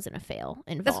where there wasn't a fail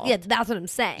involved. That's what I'm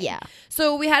saying. Yeah.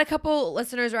 So we had a couple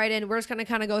listeners write in. We're just gonna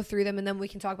kind of go through them, and then we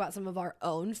can talk about some of our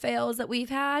own fails that we've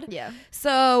had. Yeah.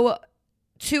 So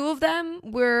 2 of them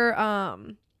were,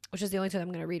 which is the only 2 that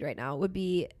I'm gonna read right now, would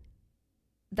be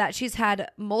that she's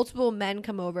had multiple men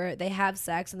come over, they have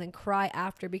sex, and then cry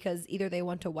after because either they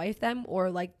want to wife them or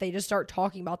like they just start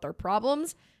talking about their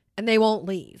problems and they won't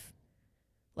leave.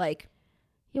 Like,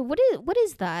 Yeah, what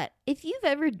is that? If you've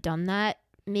ever done that,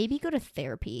 maybe go to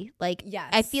therapy. Like, yes.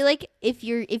 I feel like if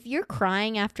you're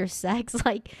crying after sex,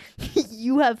 like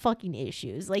you have fucking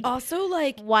issues. Like, Also,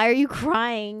 like, why are you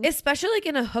crying? especially like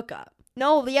in a hookup.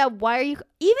 No, yeah, why are you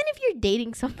even if you're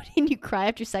dating somebody and you cry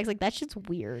after sex, like that shit's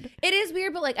weird. It is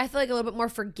weird, but like I feel like a little bit more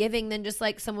forgiving than just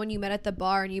like someone you met at the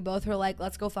bar and you both were like,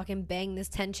 let's go fucking bang this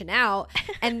tension out.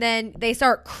 And then they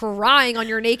start crying on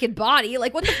your naked body.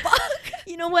 Like, what the fuck?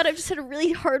 you know what? I've just had a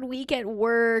really hard week at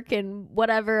work and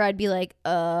whatever. I'd be like,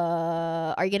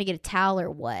 are you gonna get a towel or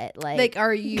what? Like,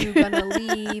 are you gonna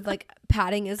leave? Like,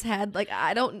 patting his head. Like,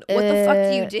 I don't. What the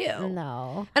fuck do you do?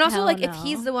 No. And also, Hell like, no. if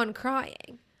he's the one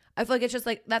crying, I feel like it's just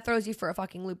like that throws you for a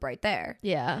fucking loop right there.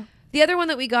 Yeah. The other one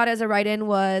that we got as a write-in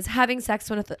was having sex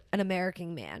with an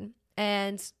American man,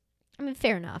 and I mean,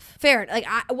 fair enough. fair. Like,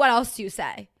 what else do you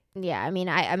say? Yeah. I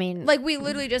mean, Like, we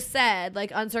literally just said,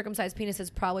 like, uncircumcised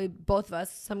penises, probably both of us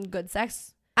some good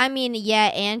sex. I mean, yeah,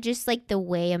 and just like the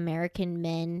way American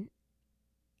men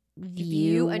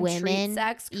view and women, treat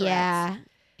sex. Correct. yeah,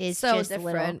 is So just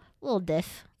different. a little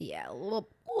diff. Yeah, a little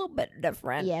bit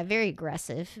different. Yeah, very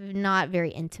aggressive, not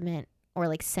very intimate or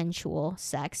like sensual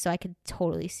sex. So I could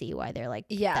totally see why they're like,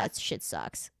 Yeah. that shit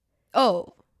sucks.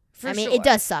 Oh, for I mean, sure. it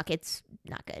does suck. It's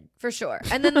not good. For sure.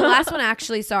 And then the last one,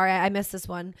 actually, sorry, I missed this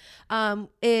one,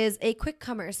 is a quick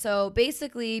comer. So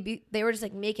basically, they were just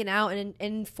like making out, and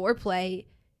in foreplay,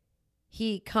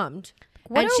 he cummed.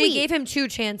 What and are she we- gave him 2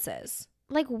 chances.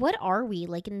 Like, what are we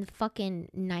like in the fucking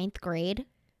 9th grade?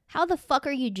 How the fuck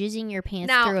are you jizzing your pants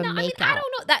Now, through a no, I mean, makeout? I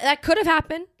don't know. That could have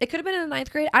happened. It could have been in the 9th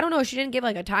grade. I don't know. She didn't give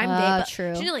like a time date. But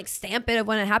true. She didn't like stamp it of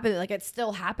when it happened. Like, it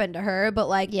still happened to her. But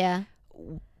like, Yeah.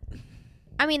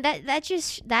 I mean, that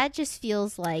just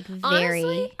feels like very.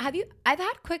 honestly, I've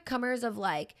had quick comers of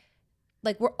like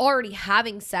we're already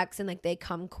having sex and like they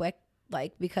come quick,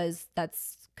 like, because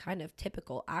that's kind of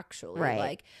typical actually.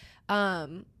 Right.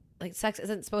 Like sex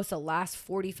isn't supposed to last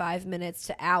 45 minutes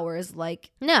to hours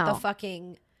like No. the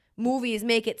fucking movies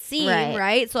make it seem, Right.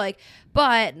 right? So like,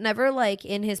 but never like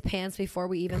in his pants before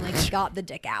we even like got the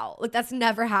dick out. Like, that's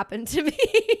never happened to me.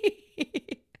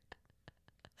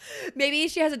 Maybe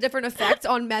she has a different effect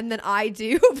on men than I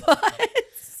do, but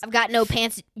I've got no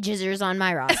pants jizzers on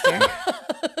my roster.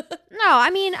 No, I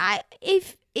mean,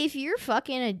 if you're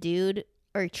fucking a dude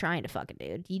or trying to fuck a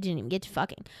dude, you didn't even get to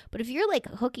fucking. But if you're like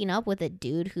hooking up with a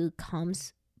dude who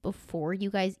comes before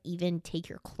you guys even take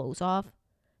your clothes off,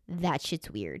 that shit's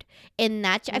weird. And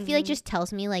that I feel like just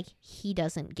tells me like he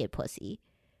doesn't get pussy.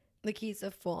 like he's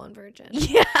a full-on virgin.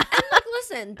 Yeah. And like,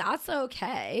 listen, that's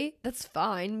okay. That's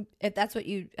fine if that's what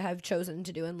you have chosen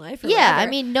to do in life. Or Yeah, whatever.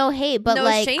 I mean, no hate, but No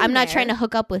like shame I'm not there. trying to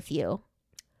hook up with you.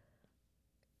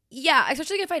 Yeah,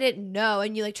 especially if I didn't know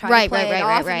and you like try Right, to play right, it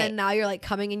right, off, right, and then now you're like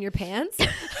coming in your pants.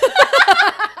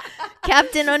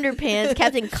 Captain Underpants,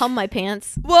 Captain Cum My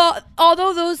Pants. Well,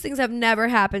 although those things have never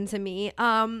happened to me,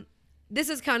 this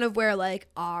is kind of where like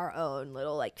our own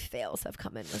little like fails have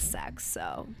come in with sex.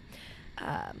 So,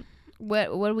 What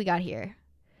do we got here?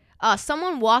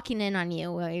 Someone walking in on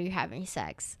you while you're having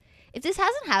sex. If this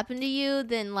hasn't happened to you,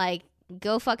 then like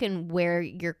go fucking wear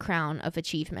your crown of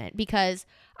achievement, because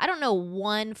I don't know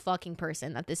one fucking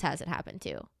person that this hasn't happened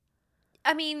to.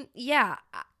 I mean, yeah,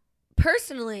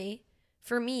 personally,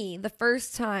 for me, not the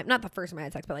first time I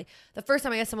had sex, but like the first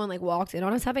time I guess someone like walked in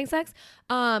on us having sex,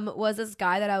 was this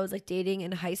guy that I was like dating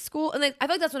in high school, and like I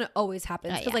feel like that's when it always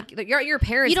happens, because yeah. like you're at your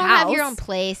parents' You don't house. have your own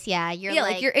place. Yeah, you're yeah,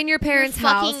 like you're in your parents'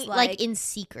 house, fucking like in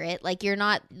secret. Like you're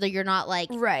not like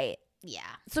right. yeah.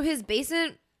 So his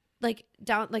basement, like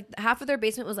down, like half of their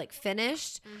basement was like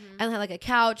finished, and had like a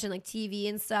couch and like TV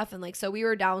and stuff, and like so we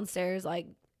were downstairs like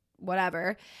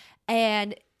whatever,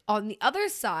 and on the other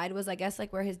side was I guess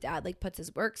like where his dad like puts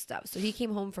his work stuff. So he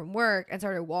came home from work and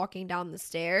started walking down the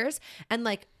stairs, and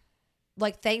like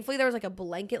thankfully there was like a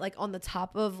blanket like on the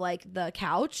top of like the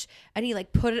couch, and he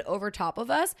like put it over top of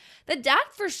us. The dad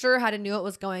for sure had to knew what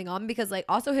was going on, because like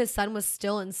also his son was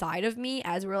still inside of me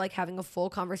as we were like having a full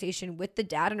conversation with the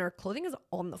dad, and our clothing is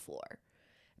on the floor,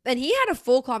 and he had a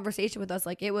full conversation with us.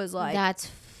 Like it was like That's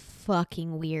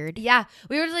fucking weird. yeah,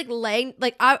 we were just like laying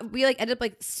like we like ended up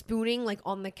like spooning like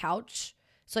on the couch,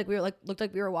 so like we were like looked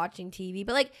like we were watching TV,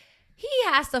 but like he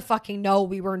has to fucking know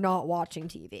we were not watching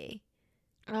TV.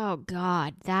 Oh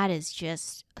God, that is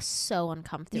just so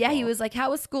uncomfortable. Yeah, he was like,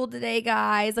 "How was school today,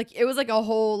 guys?" Like it was like a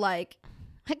whole like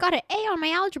I got an A on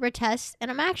my algebra test, and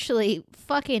I'm actually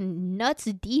fucking nuts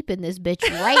deep in this bitch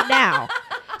right now.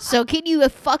 So can you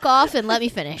fuck off and let me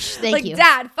finish? Thank like you.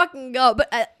 dad fucking go.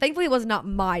 But thankfully it was not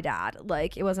my dad.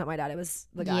 Like it wasn't my dad. It was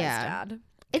the guy's Yeah. dad.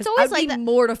 It's 'Cause always I'd like be that.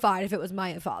 mortified if it was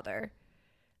my father.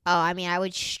 Oh, I mean, I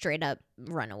would straight up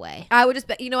run away. I would just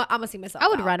be, you know what, I'm gonna see myself I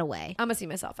would out. run away. I'm gonna see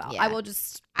myself out. Yeah. I will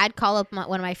just I'd call up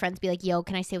one of my friends, be like, "Yo,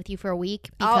 can I stay with you for a week?"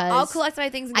 Because I'll collect my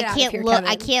things and get I out can't of here, look.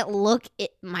 I Kevin. can't look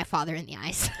my father in the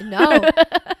eyes. No.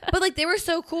 But like they were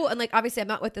so cool, and like obviously I'm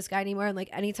not with this guy anymore, and like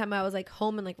anytime I was like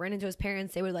home and like ran into his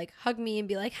parents, they would like hug me and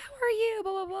be like, "How are you?"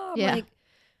 Blah blah blah. I'm Yeah. like,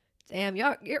 damn,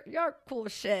 y'all cool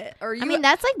as shit. Or you, I mean,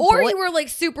 that's like, or you were like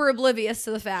super oblivious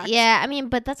to the fact. Yeah, I mean,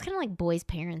 but that's kind of like boys'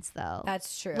 parents, though.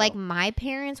 That's true. Like, my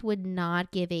parents would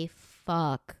not give a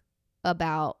fuck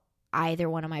about either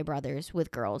one of my brothers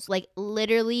with girls. Like,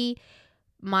 literally,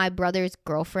 my brother's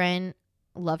girlfriend,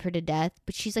 love her to death,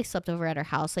 but she's like slept over at her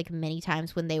house like many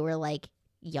times when they were like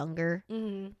younger.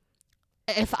 Mm-hmm.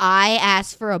 If I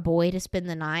asked for a boy to spend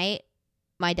the night,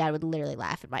 my dad would literally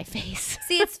laugh in my face.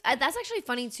 See, it's that's actually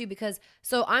funny too, because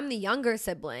so I'm the younger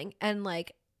sibling, and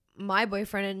like my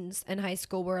boyfriends in high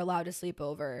school were allowed to sleep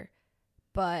over,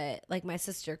 but like my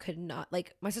sister could not.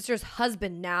 Like my sister's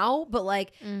husband now, but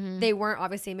like they weren't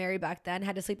obviously married back then,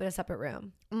 had to sleep in a separate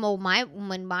room. Well,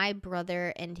 when my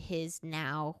brother and his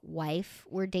now wife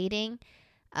were dating,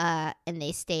 and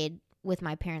they stayed with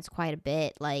my parents quite a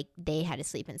bit, like they had to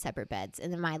sleep in separate beds,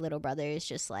 and then my little brother is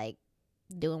just like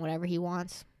doing whatever he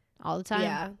wants all the time.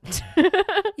 Yeah.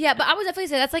 Yeah, but I would definitely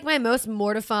say that's like my most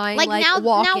mortifying like now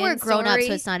we're grown up, story.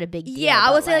 so it's not a big deal. Yeah,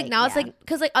 I would say like like now it's yeah. like,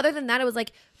 because like other than that it was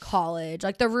like college,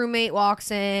 like the roommate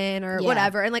walks in or Yeah.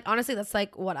 whatever, and like honestly that's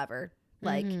like whatever,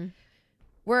 like Mhm.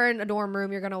 we're in a dorm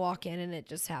room, you're gonna walk in and it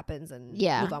just happens and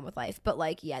Yeah. move on with life. But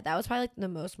like yeah, that was probably like the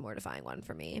most mortifying one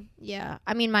for me. Yeah,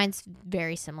 I mean, mine's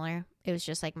very similar. It was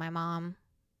just like my mom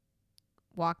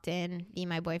walked in, me and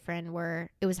my boyfriend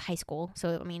it was high school,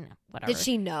 so I mean, whatever. Did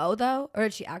she know though, or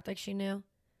did she act like she knew?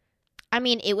 I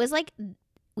mean, it was like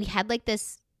we had like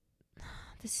this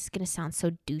is gonna sound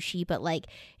so douchey, but like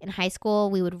in high school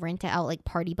we would rent out like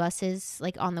party buses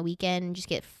like on the weekend and just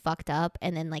get fucked up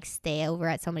and then like stay over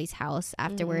at somebody's house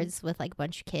afterwards with like a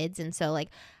bunch of kids. And so like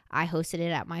I hosted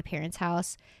it at my parents'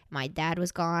 house. My dad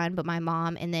was gone, but my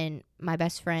mom and then my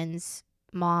best friend's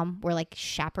mom were like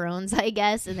chaperones, I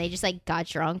guess, and they just like got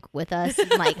drunk with us and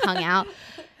like hung out.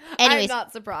 Anyways, I'm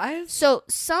not surprised. so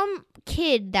some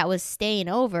kid that was staying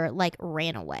over like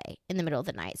ran away in the middle of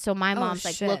the night. So my mom's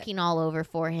like shit. looking all over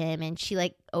for him, and she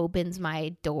like opens my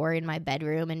door in my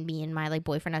bedroom, and me and my like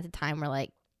boyfriend at the time were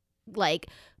like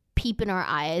peeping our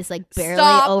eyes like barely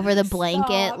Stop. over the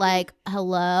blanket, Stop. like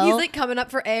hello. He's like coming up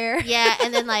for air. Yeah,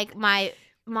 and then like my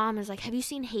mom is like, "Have you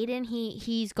seen Hayden?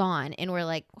 He's gone." And we're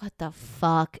like, "What the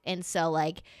fuck?" And so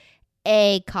like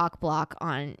A, cock block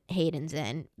on Hayden's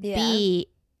end. Yeah. B,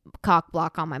 cock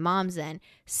block on my mom's end.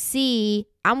 C,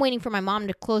 I'm waiting for my mom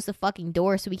to close the fucking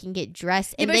door so we can get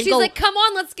dressed. Yeah, And but then she's go, like, come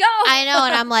on, let's go. I know,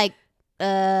 and I'm like,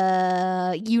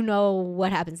 you know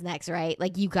what happens next, right?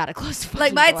 Like, you gotta close the fucking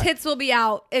like my door. tits will be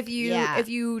out if you Yeah. if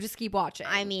you just keep watching.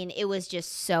 I mean, it was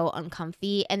just so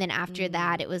uncomfy. And then after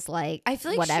that, it was like, I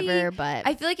feel like whatever, but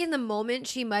I feel like in the moment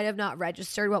she might have not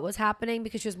registered what was happening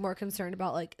because she was more concerned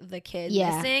about like the kid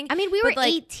yeah. missing. I mean, we were But,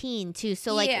 like, 18 too,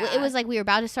 so like Yeah. it was like we were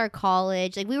about to start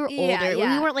college. Like we were Yeah, older.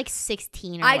 yeah. We weren't like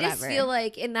 16 or I whatever. just feel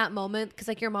like in that moment, because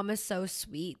like your mom is so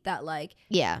sweet that like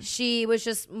yeah. she was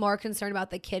just more concerned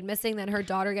about the kid missing than her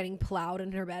daughter getting plowed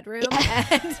in her bedroom,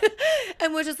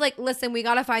 and was just like, listen, we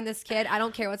gotta find this kid. I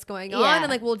don't care what's going on, Yeah. and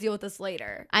like we'll deal with this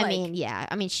later. I Like, mean, yeah.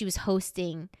 I mean, she was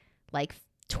hosting like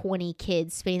 20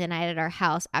 kids spending the night at our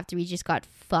house after we just got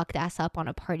fucked ass up on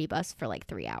a party bus for like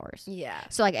 3 hours. yeah,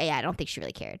 So like, yeah, I don't think she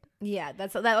really cared. yeah.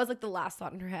 That was like the last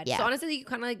thought in her head. Yeah. So honestly, you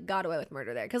kind of like got away with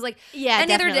murder there, because like Yeah,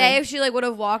 any other day, if she like would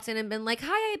have walked in and been like, "Hi,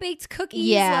 I baked cookies,"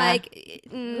 Yeah. like,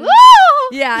 Woo!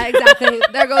 yeah, exactly.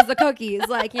 There goes the cookies,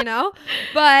 like, you know.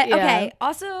 But Yeah. okay.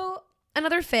 Also,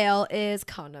 another fail is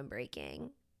condom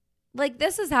breaking. Like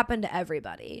this has happened to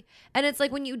everybody, and it's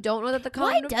like when you don't know that the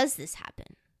Why condom, does this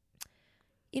happen?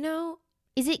 you know,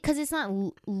 Is it because it's not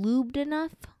lubed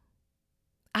enough?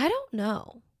 I don't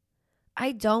know.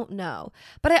 I don't know.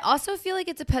 But I also feel like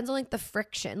it depends on like the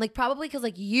friction. Like probably because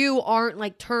like you aren't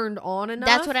like turned on enough.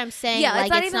 That's what I'm saying. Yeah, it's like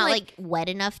not it's even, not like- like wet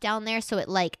enough down there, so it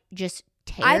like just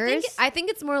tears. I think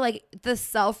it's more like the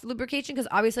self lubrication, because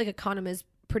obviously like a condom is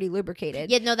pretty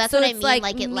lubricated. Yeah, no, that's so what I it's mean. like,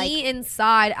 Like it, me like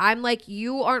inside, I'm like,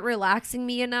 you aren't relaxing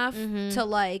me enough Mhm. to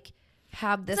like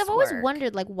have this. I've always work.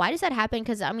 wondered, like, why does that happen?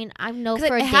 Because I mean, I know 'Cause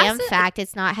for it a has damn to- fact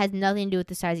it's not has nothing to do with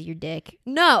the size of your dick.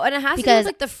 No, and it has to do Because- with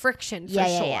like the friction for sure.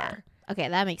 Yeah. Okay,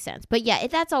 that makes sense. But yeah,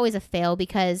 that's always a fail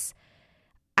because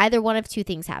either one of two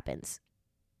things happens: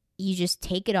 you just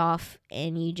take it off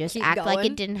and you just Keep act like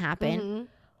going. it didn't happen, Mhm.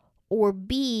 or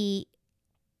B,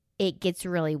 it gets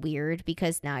really weird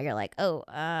because now you're like, oh,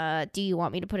 do you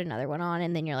want me to put another one on?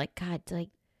 And then you're like, God, like,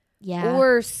 yeah.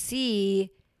 Or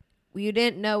C, you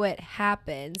didn't know it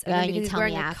happens, and Yeah, then and you because he's tell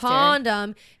wearing me a after.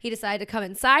 condom, he decided to come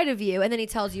inside of you, and then he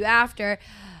tells you after,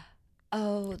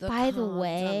 "Oh, By the condom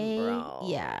way, broke."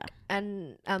 yeah.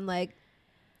 And I'm like,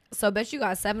 so bitch, you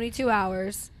got 72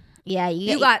 hours. Yeah,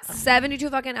 You got 72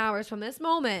 fucking hours from this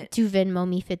moment to Venmo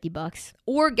me $50.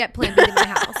 or get Plan B in my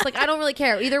house. Like, I don't really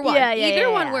care. Either one.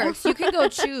 Either one works. You can go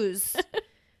choose.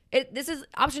 This is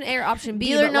option A or option B.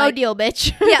 Deal or no deal,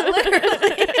 bitch. Yeah,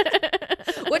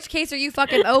 literally. Which case are you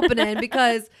fucking opening?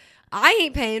 Because I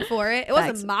ain't paying for it. It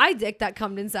wasn't my dick that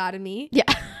come inside of me. Yeah.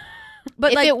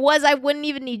 But if like, it was, I wouldn't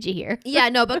even need you here. Yeah,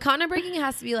 no, but condom breaking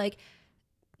has to be like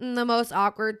the most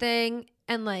awkward thing.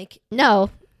 And like, no,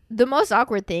 the most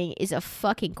awkward thing is a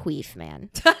fucking queef, man.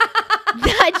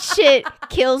 That shit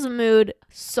kills mood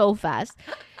so fast.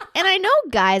 And I know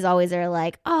guys always are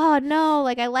like, oh no,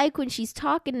 like I like when she's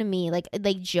talking to me, like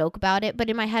joke about it. But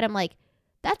in my head, I'm like,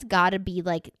 that's gotta be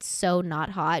like so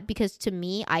not hot, because to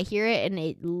me, I hear it and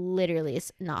it literally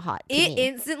is not hot to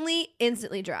me.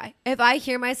 Instantly dry. If I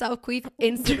hear myself queef,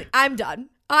 instantly, I'm done.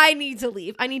 I need to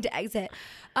leave. I need to exit.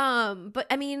 But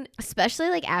I mean, especially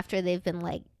like after they've been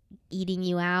like eating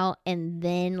you out and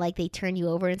then like they turn you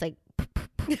over and it's like,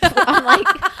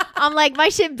 I'm like my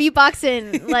shit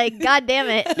beatboxing, like god damn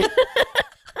it.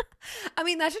 I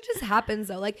mean, that shit just happens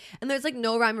though, like, and there's like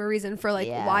no rhyme or reason for like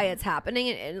why it's happening,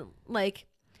 and like,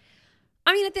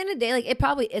 I mean, at the end of the day, like, it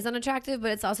probably is unattractive, but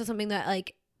it's also something that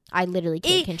like I literally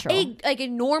can't control. A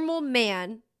normal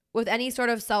man with any sort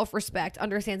of self-respect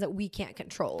understands that we can't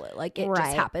control it. Like, it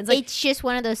just happens. Like, it's just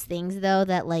one of those things though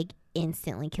that like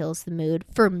instantly kills the mood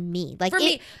for me. Like, for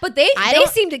me, but they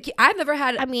seem to. I've never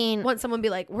had. I mean, want someone be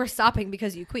like, "We're stopping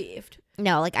because you queefed."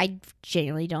 No, like I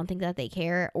genuinely don't think that they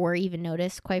care or even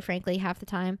notice. Quite frankly, half the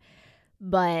time.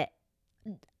 But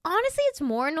honestly, it's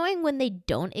more annoying when they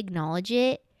don't acknowledge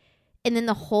it, and then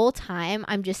the whole time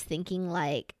I'm just thinking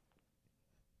like,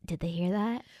 did they hear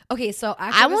that? Okay, so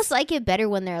I almost like it better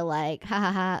when they're like, ha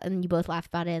ha ha, and you both laugh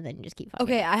about it, and then you just keep fucking.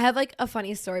 Okay, I have like a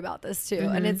funny story about this too,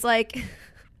 and it's like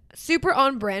super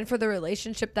on brand for the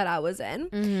relationship that I was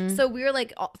in. So we were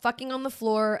like fucking on the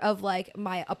floor of like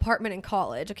my apartment in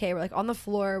college. Okay, we're like on the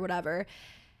floor, whatever,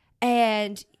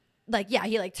 and like, yeah,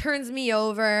 he like turns me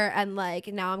over, and like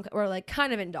now we're like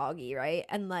kind of in doggy, right?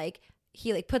 And like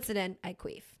he like puts it in, I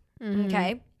queef.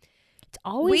 Okay. It's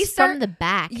always from the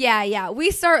back. Yeah.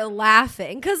 We start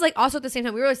laughing because, like, also at the same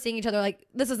time, we were seeing each other like,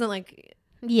 this isn't like,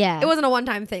 it wasn't a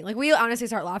one-time thing. Like, we honestly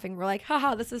start laughing. We're like,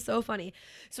 haha, this is so funny.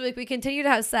 So, like, we continue to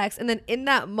have sex. And then in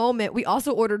that moment, we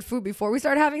also ordered food before we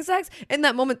started having sex. In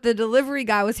that moment, the delivery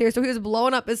guy was here. So he was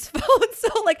blowing up his phone. So,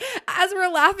 like, as we're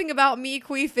laughing about me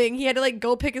queefing, he had to, like,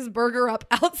 go pick his burger up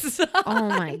outside. Oh,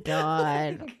 my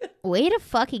God. Way to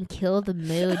fucking kill the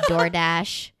mood,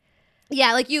 DoorDash.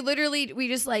 Yeah, like, you literally, we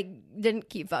just, like, didn't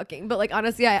keep fucking. But, like,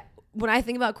 honestly, when I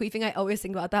think about queefing, I always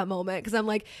think about that moment. Because I'm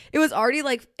like, it was already,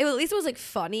 like, at least it was, like,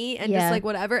 funny and just, like,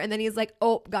 whatever. And then he's like,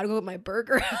 oh, gotta go get my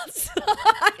burger outside.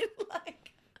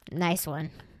 Like, nice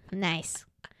one. Nice.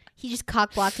 He just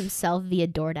cock-blocked himself via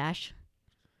DoorDash.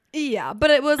 Yeah, but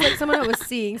it was, like, someone I was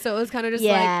seeing. So it was kind of just,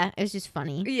 like... it was just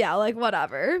funny. Yeah, like,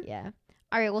 whatever. Yeah.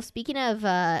 All right, well, speaking of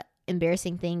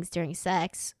embarrassing things during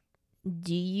sex,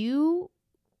 do you...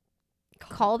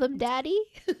 call them daddy?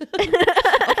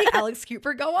 Okay, Alex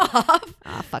Cooper, go off.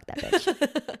 Oh, fuck that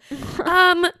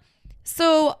bitch.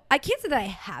 So I can't say that I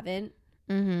haven't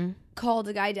called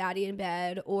a guy daddy in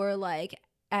bed, or like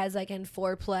as like in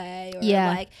foreplay,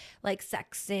 or like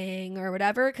sexting or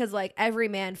whatever, because like every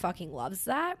man fucking loves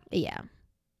that. Yeah.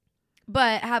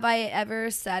 But have I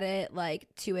ever said it like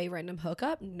to a random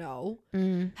hookup? No.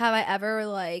 Have I ever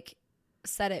like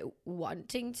said it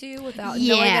wanting to without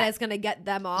knowing that it's gonna get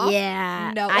them off?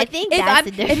 Yeah. No. I Like, think that's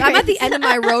the difference. If I'm at the end of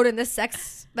my road in this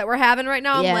sex that we're having right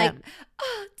now, I'm like,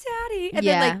 oh, daddy. And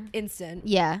then like instant.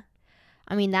 Yeah.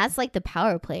 I mean, that's like the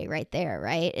power play right there,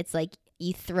 right? It's like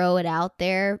you throw it out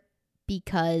there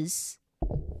because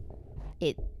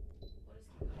you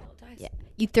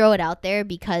throw it out there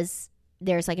because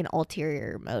there's like an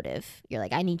ulterior motive. You're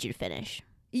like, I need you to finish.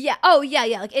 Yeah. Oh, yeah.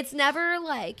 Like, it's never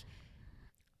like...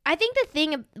 I think the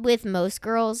thing with most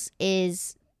girls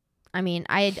is, I mean,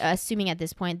 assuming at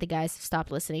this point the guys have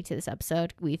stopped listening to this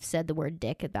episode. We've said the word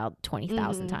dick about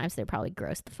 20,000 times. They're probably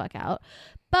grossed the fuck out.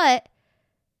 But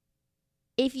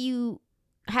if you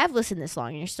have listened this long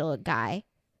and you're still a guy,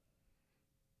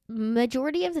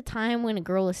 majority of the time when a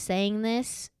girl is saying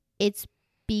this, it's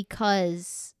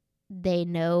because they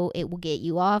know it will get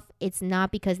you off. It's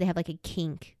not because they have like a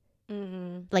kink,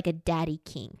 like a daddy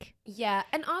kink. Yeah,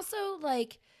 and also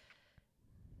like...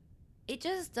 it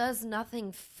just does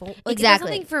nothing for like, exactly. It does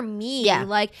nothing for me. Yeah.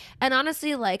 Like, and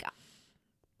honestly, like,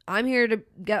 I'm here to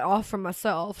get off from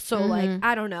myself. So like,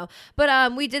 I don't know.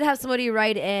 But we did have somebody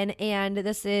write in, and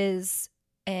this is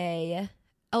a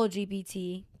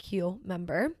LGBTQ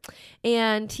member,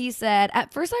 and he said,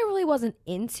 at first I really wasn't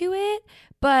into it,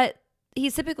 but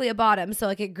he's typically a bottom, so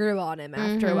like it grew on him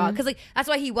after a while, Mhm. because like that's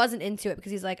why he wasn't into it,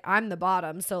 because he's like, I'm the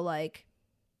bottom, so like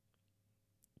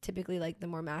typically like the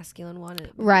more masculine one, it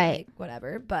would be, Right. like,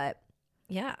 whatever. But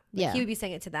yeah, like, Yeah. he would be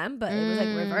saying it to them, but it was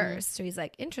like reversed. So he's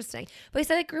like, interesting, but he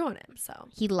said it grew on him. So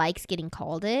He likes getting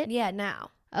called it. yeah,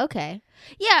 now Okay.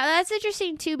 Yeah, that's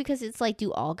interesting too, because it's like,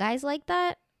 do all guys like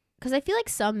that? Because I feel like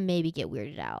some maybe get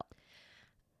weirded out.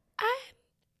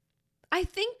 I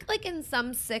think like in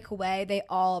some sick way they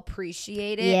all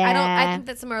appreciate it. I think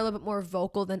that some are a little bit more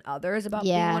vocal than others about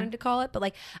being Yeah. wanting to call it. But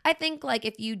like I think like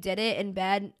if you did it in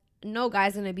bed, no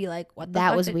guy's gonna be like, what the That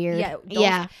fuck was did-" weird. Yeah.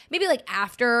 Yeah. Maybe like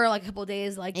after like a couple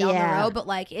days like down Yeah. the road, but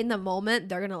like in the moment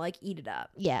they're gonna like eat it up.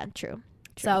 Yeah, true.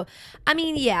 So I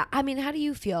mean, yeah. I mean, how do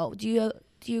you feel? Do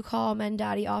you call men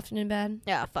daddy often in bed?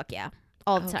 Yeah, fuck yeah.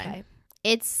 All the time. Okay.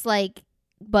 It's like,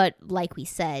 but like we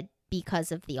said,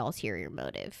 because of the ulterior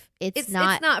motive. It's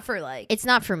not for like it's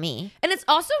not for me. And it's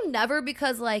also never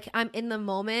because like I'm in the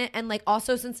moment, and like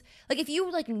also since like if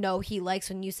you like know he likes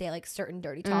when you say like certain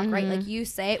dirty talk, right? Like you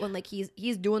say it when like he's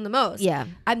doing the most. Yeah.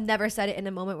 I've never said it in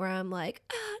a moment where I'm like,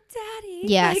 daddy.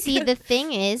 Yeah, Like, see, the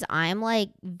thing is, I'm like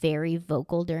very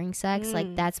vocal during sex.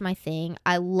 Like, that's my thing.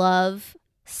 I love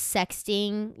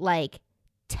sexting, like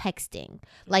texting,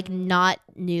 like not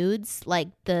nudes, like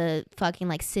the fucking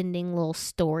like sending little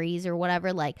stories or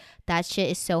whatever. Like, that shit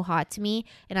is so hot to me.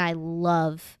 And I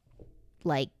love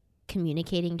like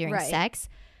communicating during Right. sex.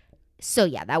 So,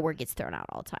 yeah, that word gets thrown out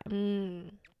all the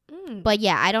time. Mm. But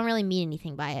yeah, I don't really mean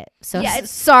anything by it. So, Yeah,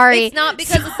 sorry. It's not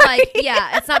because it's like,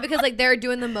 yeah, it's not because like they're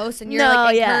doing the most and you're No,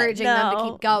 like yeah, encouraging them to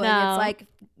no, keep going. no. It's like,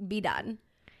 be done.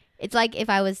 It's like if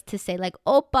I was to say like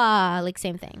oppa, like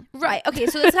same thing. Right. Okay.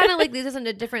 So this kind of like leads us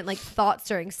into different like thoughts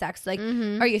during sex. Like,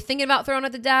 are you thinking about throwing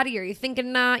at the daddy? Are you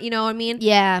thinking not? You know what I mean?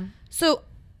 Yeah. So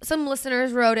some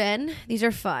listeners wrote in. These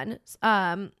are fun.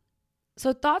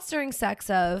 So thoughts during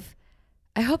sex of,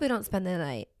 I hope they don't spend the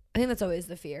night. I think that's always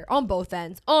the fear on both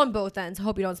ends. On both ends.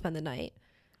 Hope you don't spend the night.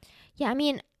 Yeah, I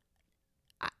mean,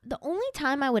 the only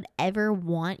time I would ever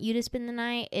want you to spend the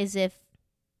night is if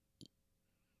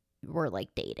we're like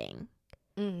dating.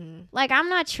 Mm-hmm. Like, I'm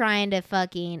not trying to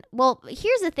fucking. Well,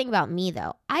 here's the thing about me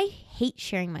though. I hate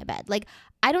sharing my bed. Like,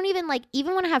 I don't even like,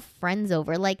 even when I have friends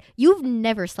over, like, you've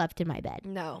never slept in my bed.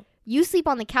 No. You sleep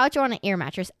on the couch or on an air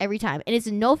mattress every time. And it's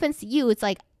no offense to you. It's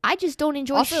like, I just don't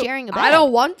enjoy Also, sharing a bed. I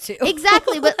don't want to.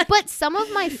 Exactly. But some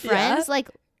of my friends like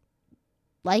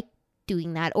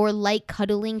doing that or like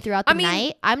cuddling throughout the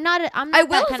night. I'm not I will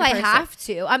that if kind I of person. have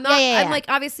to. I'm not. Yeah. I'm like,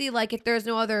 obviously, like if there's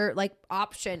no other like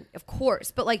option, of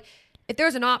course. But like if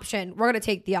there's an option, we're gonna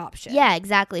take the option. Yeah,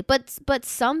 exactly. But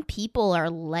some people are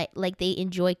like they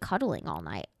enjoy cuddling all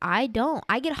night. I don't.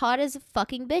 I get hot as a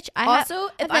fucking bitch. I have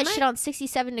if that shit on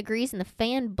 67 degrees and the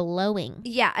fan blowing.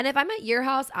 Yeah, and if I'm at your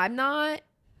house, I'm not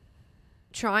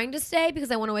trying to stay because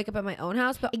I want to wake up at my own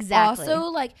house. But Exactly. also,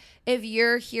 like, if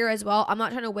you're here as well, I'm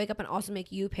not trying to wake up and also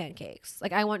make you pancakes.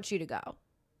 Like, I want you to go.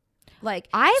 Like,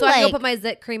 I can go put my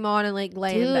zit cream on and like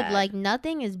lay in bed. Dude, like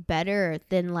nothing is better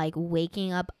than like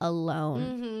waking up alone.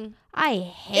 Mm-hmm. I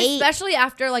hate, especially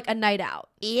after like a night out.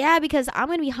 Yeah, because I'm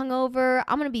gonna be hungover.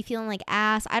 I'm gonna be feeling like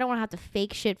ass. I don't want to have to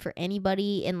fake shit for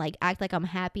anybody and like act like I'm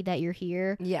happy that you're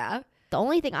here. Yeah. The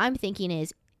only thing I'm thinking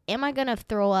is, am I gonna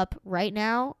throw up right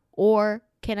now, or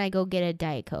can I go get a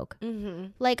Diet Coke?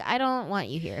 Mm-hmm. Like, I don't want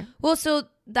you here. Well, so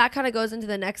that kind of goes into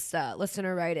the next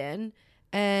listener write in.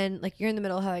 And like you're in the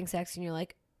middle of having sex and you're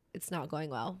like, it's not going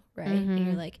well, right? Mm-hmm. And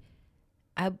you're like,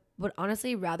 I would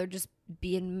honestly rather just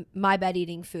be in my bed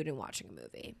eating food and watching a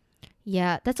movie.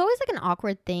 Yeah, that's always like an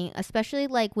awkward thing, especially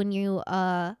like when you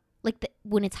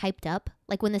when it's hyped up,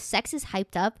 like when the sex is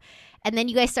hyped up, and then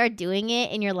you guys start doing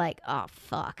it, and you're like, oh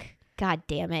fuck, god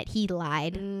damn it, he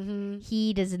lied. Mm-hmm.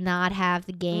 He does not have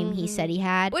the game he said he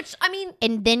had. Which, I mean,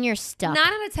 and then you're stuck. 9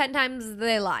 out of 10 times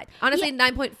they lied. Honestly, Yeah.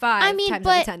 9.5 times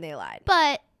out of 10 they lied.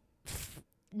 But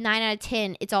 9 out of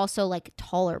 10, it's also like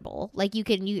tolerable. Like you're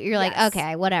like, Yes.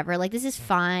 okay, whatever. Like, this is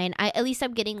fine. At least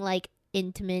I'm getting like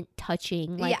intimate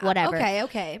touching, like Yeah, whatever.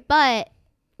 Okay. But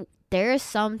there are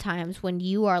some times when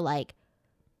you are like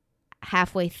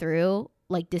halfway through,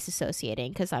 like disassociating,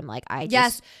 because I'm like,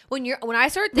 Yes, when I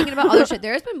start thinking about other shit,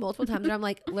 there's been multiple times where I'm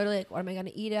like, literally, like, what am I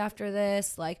gonna eat after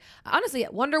this? Like, I honestly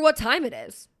wonder what time it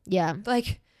is. yeah.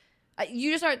 Like,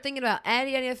 you just start thinking about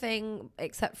anything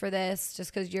except for this,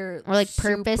 just because you're Or like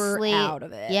super purposely out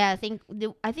of it. Yeah,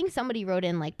 I think somebody wrote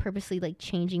in like purposely like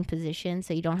changing positions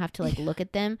so you don't have to like look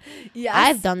at them. Yes,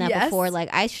 I've done that yes. before. Like,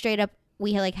 I straight up,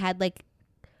 we had like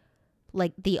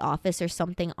The Office or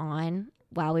something on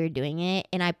while we were doing it,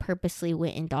 and I purposely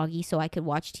went in doggy so I could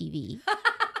watch TV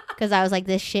because I was like,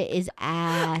 this shit is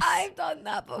ass. I've done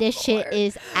that before. This shit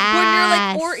is When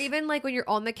ass. you're like, or even like when you're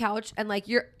on the couch and like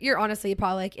you're honestly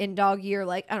probably like in doggy or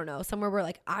like I don't know somewhere where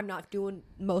like I'm not doing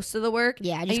most of the work.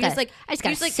 Yeah, I and just you gotta, just like I just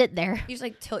gotta like sit there. you just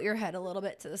like tilt your head a little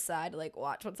bit to the side to like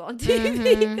watch what's on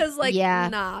TV because like Yeah.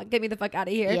 nah, get me the fuck out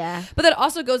of here. Yeah. But that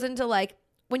also goes into like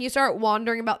when you start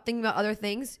wandering about thinking about other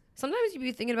things. Sometimes you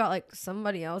be thinking about like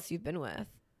somebody else you've been with,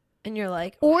 and you're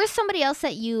like, Or somebody else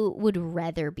that you would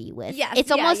rather be with. Yes, It's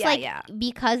yeah, almost yeah, like yeah.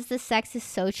 because the sex is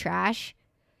so trash,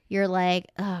 you're like,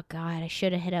 oh God, I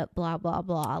should have hit up blah, blah,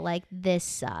 blah. Like, this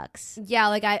sucks. yeah,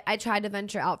 like I tried to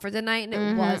venture out for the night and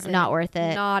it wasn't Not worth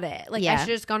it. Not it. Like I Yeah. should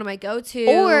have just gone to my go-to.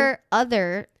 Or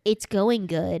it's going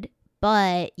good,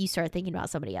 but you start thinking about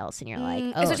somebody else and you're like,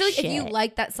 oh, especially like shit. if you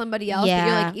like that somebody else, but you're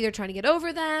Yeah. like either trying to get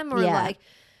over them or Yeah. like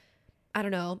I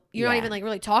don't know, you're not Yeah. even like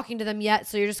really talking to them yet,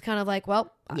 so you're just kind of like,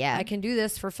 well, Yeah. I can do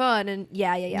this for fun, and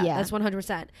yeah, Yeah. that's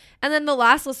 100%. And then the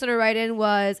last listener write in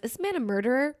was, is this man a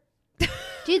murderer?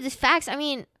 Dude, this facts, I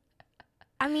mean,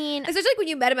 Especially like when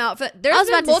you met him out. I There's was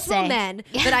been about to multiple say. men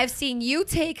that I've seen you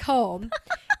take home,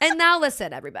 and now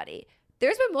listen, everybody.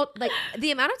 There's been like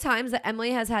the amount of times that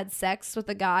Emily has had sex with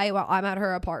a guy while I'm at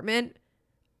her apartment.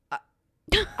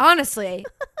 Honestly,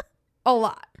 a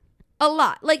lot.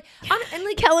 Like, and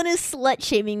like, Kellen is slut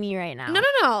shaming me right now.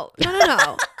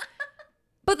 no.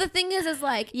 But the thing is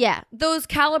like, Yeah. those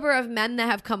caliber of men that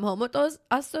have come home with those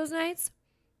nights,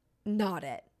 not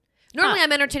it. Normally,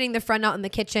 I'm entertaining the friend out in the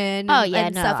kitchen. Oh, yeah,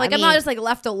 and no, stuff. Like I I'm not mean- just like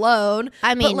left alone.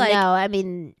 I mean, like, no,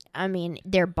 I mean,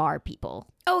 they're bar people.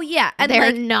 Oh yeah, and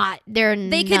They're like,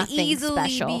 they could nothing easily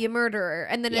special. be a murderer,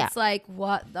 and then Yeah. it's like,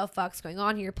 what the fuck's going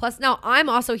on here? Plus, now I'm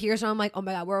also here, so I'm like, oh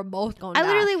my god, we're both going. I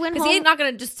literally went because home. he's not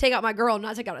gonna just take out my girl and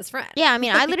not take out his friend. Yeah, I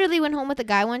mean, I literally went home with a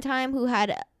guy one time who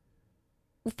had.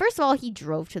 Well, first of all, he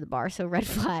drove to the bar, so red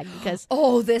flag because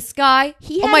Oh, this guy.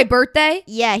 He on had- my birthday.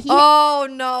 yeah, Oh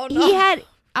no. he had.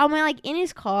 I'm like in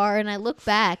his car, and I look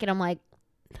back, and I'm like,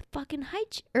 the fucking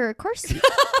car seat.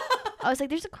 I was like,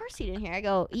 there's a car seat in here. I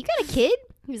go, you got a kid?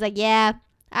 He was like, yeah,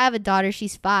 I have a daughter.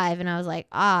 She's 5. And I was like,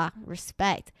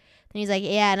 respect. Then he's like,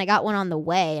 yeah, and I got one on the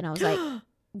way. And I was like,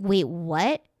 wait,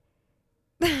 what?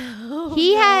 Oh,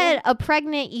 He no. had a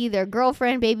pregnant either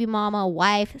girlfriend, baby mama,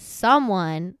 wife,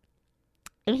 someone,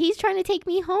 and he's trying to take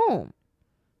me home.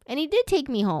 And he did take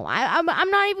me home. I'm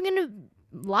not even gonna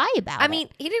lie about it. I mean,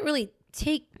 he didn't really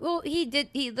take. Well, he did.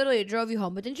 He literally drove you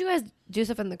home. But didn't you guys do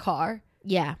stuff in the car?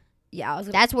 yeah, Yeah, I was.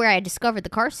 that's where I discovered the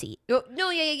car seat. No,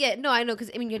 yeah. No, I know because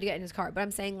I mean you had to get in his car. But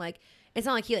I'm saying like it's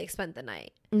not like he like spent the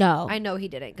night. No, I know he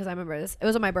didn't because I remember this. It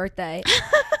was on my birthday,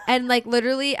 and like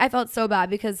literally, I felt so bad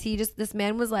because this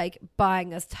man was like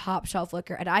buying us top shelf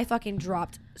liquor, and I fucking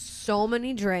dropped so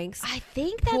many drinks. I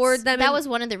think poured them that in- was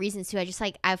one of the reasons too.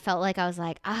 I felt like I was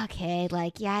like, okay,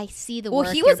 like yeah, I see the Well,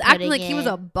 work he you're was acting putting like he was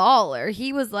in. a baller.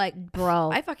 He was like,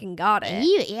 bro. I fucking got it.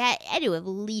 Yeah, I do at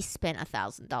least spent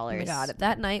 $1,000. Oh my god,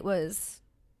 that night was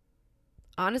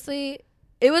honestly,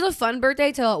 it was a fun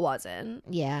birthday till it wasn't.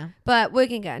 Yeah, But we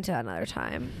can get into that another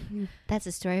time. that's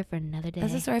a story for another day.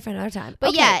 That's a story for another time. But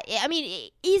Okay. yeah, I mean,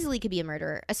 it easily could be a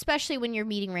murderer, especially when you're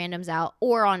meeting randoms out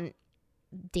or on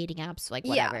dating apps, like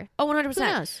whatever. Yeah. Oh, 100%. Who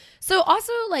knows? So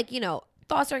also like,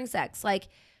 thoughts during sex, like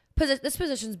this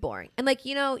position's boring. And like,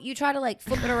 you try to like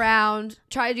flip it around,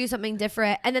 try to do something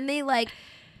different. And then they like,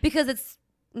 because it's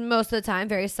most of the time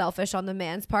very selfish on the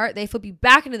man's part, they flip you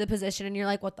back into the position and you're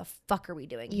like, what the fuck are we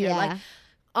doing here? Yeah. Like,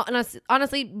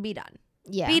 honestly, be done.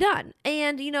 Yeah. Be done.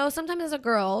 And, sometimes as a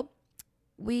girl,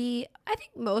 I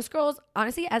think most girls,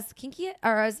 honestly, as kinky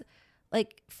or as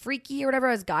like freaky or whatever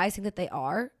as guys think that they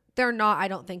are, they're not, I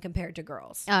don't think, compared to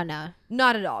girls. Oh no.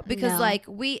 Not at all. Because No. like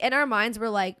we, in our minds, we're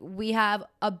like, we have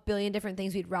a billion different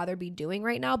things we'd rather be doing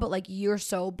right now. But like, you're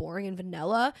so boring and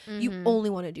vanilla. You only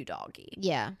want to do doggy.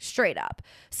 Yeah. Straight up.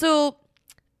 So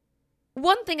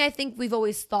one thing I think we've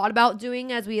always thought about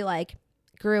doing as we like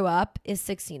grew up is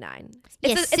 69.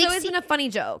 Yeah, It's always 60 been a funny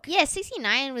joke. Yeah,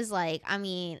 69 was like, I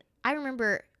mean, I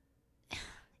remember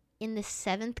in the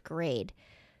 7th grade,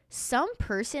 some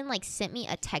person like sent me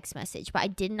a text message, but I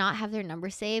did not have their number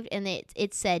saved, and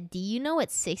it said, "Do you know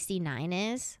what 69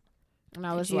 is?" And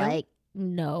I Did was you? like,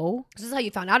 "No." This is how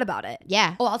you found out about it.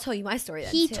 Yeah. Oh, I'll tell you my story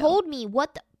then He too. told me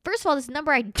first of all, this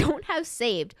number I don't have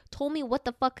saved told me what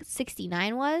the fuck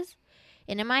 69 was.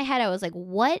 And in my head, I was like,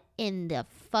 what in the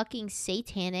fucking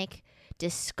satanic,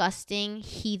 disgusting,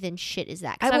 heathen shit is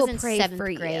that? 'Cause I I was will in pray 7th for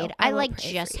you. grade. I I will like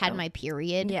pray just for had you. my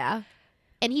period. Yeah.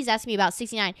 and he's asking me about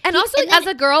 69. And also, like, as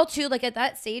a girl too, like at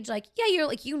that stage, like, yeah, you're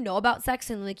like, you know about sex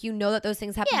and like you know that those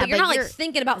things happen, Yeah, but you're but not you're- like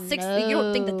thinking about sex. You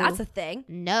don't think that that's a thing.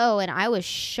 No, and I was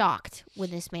shocked when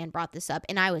this man brought this up,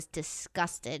 and I was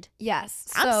disgusted. Yes.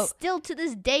 I'm So still to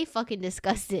this day fucking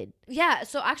disgusted. yeah.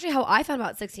 So actually, how I found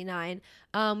out 69,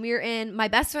 we were in my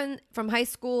best friend from high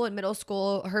school and middle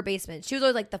school, her basement. She was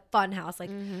always like the fun house,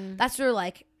 like that's where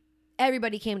like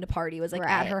everybody came to party, was like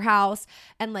at Right. her house,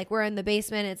 and like we're in the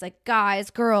basement. It's like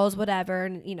guys, girls, whatever,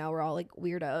 and you know we're all like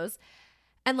weirdos.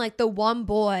 And like the one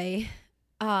boy,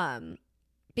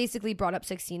 basically brought up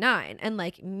 69, and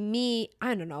like me,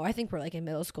 I don't know, I think we're like in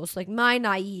middle school, so like my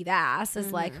naive ass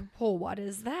is like, oh, what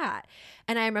is that?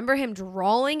 And I remember him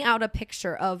drawing out a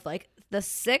picture of like the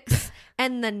 6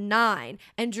 and the 9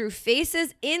 and drew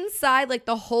faces inside like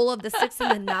the whole of the 6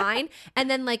 and the 9, and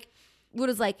then like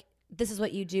was like, this is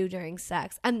what you do during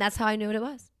sex, and that's how I knew what it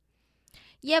was.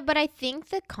 Yeah, but I think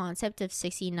the concept of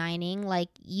 69ing, like,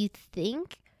 you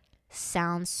think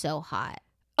sounds so hot.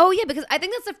 Oh yeah, because I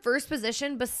think that's the first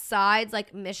position besides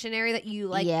like missionary that you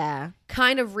like yeah.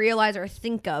 kind of realize or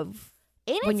think of.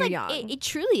 And when it's you're like, young. it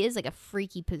truly is like a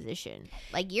freaky position.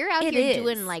 Like, you're out It here is.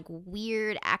 doing like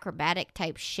weird acrobatic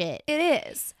type shit. It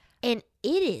is. And it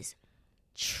is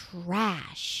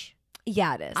trash.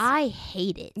 Yeah, it is. I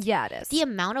hate it. Yeah, it is. The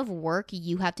amount of work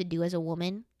you have to do as a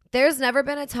woman. There's never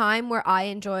been a time where I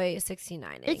enjoy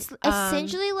 69ing. It's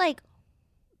essentially like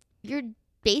you're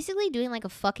basically doing like a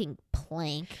fucking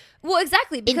plank well,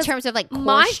 exactly, in because terms of like core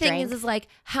my strength. thing is like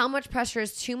how much pressure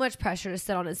is too much pressure to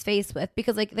sit on his face with,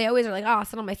 because like they always are like, oh,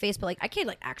 sit on my face, but like I can't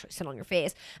like actually sit on your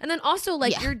face. And then also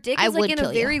like Yeah, your dick I is like would in a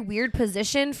kill you. very weird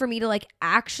position for me to like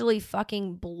actually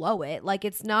fucking blow it. Like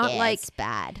it's not Yeah, like it's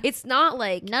bad. it's not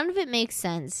like None of it makes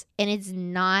sense, and it's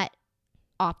not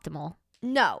optimal.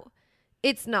 no,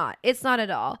 it's not. It's not at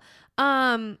all.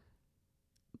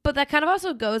 But that kind of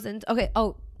also goes into okay.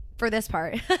 Oh, for this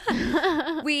part,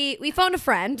 we phoned a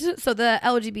friend. So the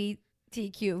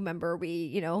LGBTQ member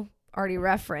we already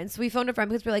referenced. We phoned a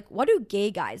friend because we're like, what do gay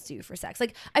guys do for sex?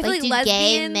 Like I feel like do lesbians.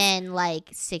 gay men like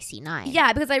 69?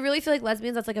 Yeah, because I really feel like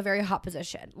lesbians, that's like a very hot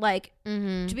position. Like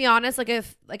Mm-hmm. to be honest, like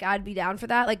if like I'd be down for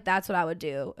that, like that's what I would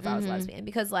do if I was lesbian,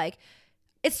 because like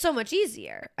it's so much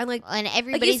easier, and like And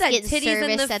everybody's said, getting titties in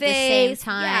service the at the same face.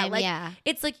 Yeah, time. like, Yeah.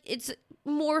 it's like it's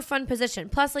more fun position.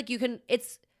 Plus, like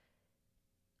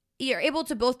you're able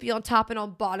to both be on top and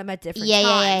on bottom at different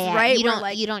times, right? You Where, don't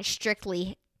like, you don't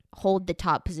strictly hold the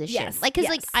top position. Yes, Like, cause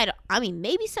yes. like I mean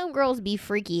maybe some girls be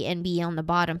freaky and be on the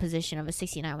bottom position of a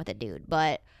 69 with a dude,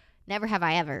 but never have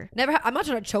I ever. I'm not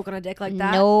trying to choke on a dick like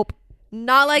that. Nope.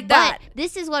 Not like that. But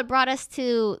this is what brought us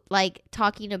to like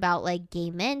talking about like gay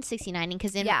men 69ing,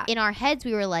 because in our heads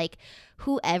we were like,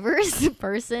 whoever is the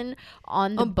person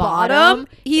on the On bottom,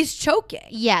 he's choking.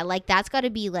 yeah, like that's got to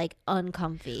be like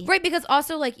uncomfy. Right, because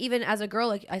also like even as a girl,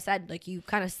 like I said, like you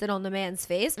kind of sit on the man's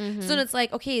face. Mm-hmm. So then it's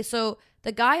like, okay, so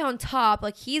the guy on top,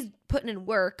 like he's putting in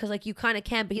work because like you kind of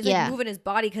can, but he's Yeah. like moving his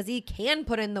body because he can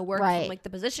put in the work Right. from like the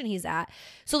position he's at.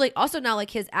 So like also now like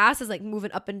his ass is like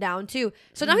moving up and down too.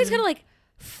 So now he's kind of like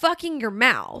fucking your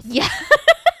mouth. Yeah.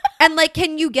 And like,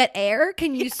 can you get air?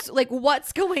 Can you like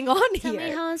what's going on Tell me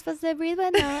here? how I'm supposed to breathe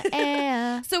with no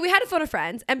air. So we had a phone a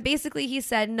friend, and basically he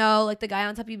said no, like the guy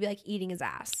on top, you'd be like eating his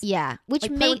ass. Yeah, which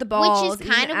Like playing with made the balls, which is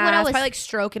eating kind the of what I ass, was probably like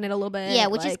stroking it a little bit. yeah,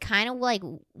 which is like- kind of like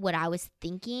what I was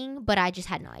thinking, but I just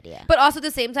had no idea. But also at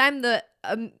the same time, the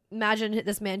imagine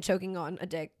this man choking on a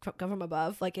dick come from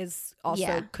above, like is also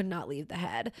Yeah. could not leave the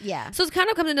head. Yeah, So it's kind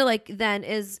of coming into like then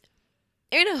is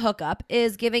in a hookup,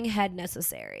 is giving head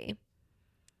necessary?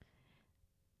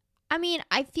 I mean,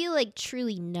 I feel like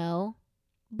truly no,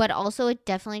 but also it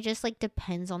definitely just like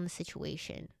depends on the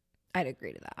situation. I'd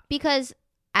agree to that. Because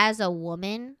as a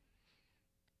woman,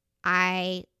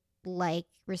 I like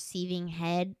receiving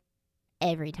head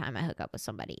every time I hook up with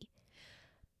somebody.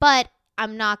 But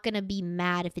I'm not going to be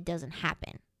mad if it doesn't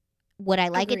happen. Would I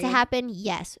like it to Agreed. happen?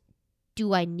 Yes.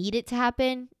 Do I need it to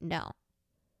happen? No.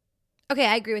 Okay,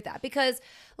 I agree with that because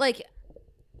like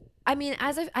I mean,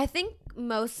 I think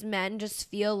most men just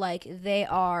feel like they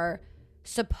are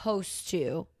supposed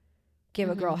to give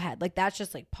a girl head. Like that's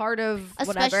just like part of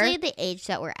whatever. Especially the age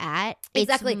that we're at.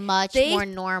 Exactly. It's much They- more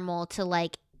normal to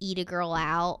like eat a girl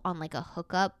out on like a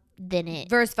hookup than it.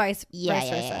 Versus vice Yeah.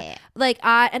 versa. Like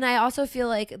I also feel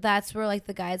like that's where like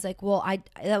the guy's like, well,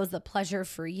 that was the pleasure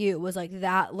for you was like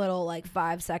that little like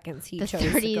 5 seconds he The chose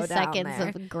to 30 go down seconds there.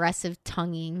 of aggressive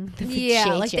tonguing. The Yeah,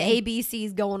 like the vajayjay.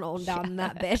 ABC's going on down in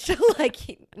that bitch. Like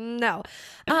no.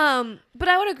 But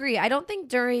I would agree. I don't think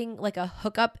during like a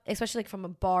hookup, especially like from a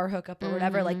bar hookup or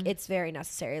whatever, like it's very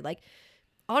necessary. Like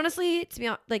honestly, to be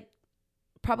honest, like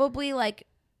probably like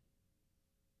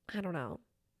I don't know,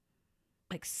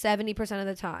 like 70% of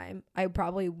the time, I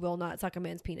probably will not suck a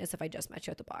man's penis if I just met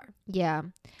you at the bar. Yeah.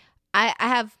 I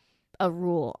have a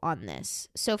rule on this.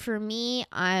 So for me,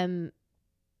 I'm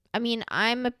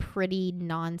a pretty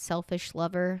non-selfish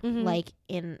lover. Mhm. Like,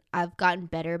 I've gotten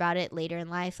better about it later in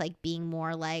life, like being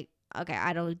more like, okay,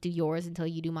 I don't do yours until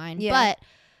you do mine. Yeah. But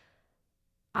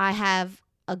I have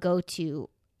a go-to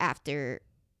after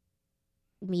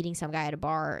meeting some guy at a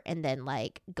bar and then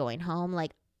like going home.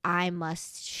 Like, I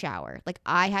must shower. Like,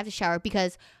 I have to shower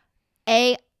because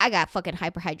I got fucking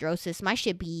hyperhidrosis. My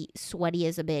shit be sweaty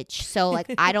as a bitch. So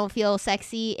like, I don't feel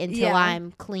sexy until Yeah.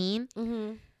 I'm clean.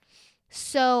 Mm-hmm.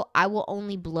 So I will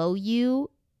only blow you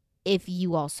if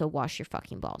you also wash your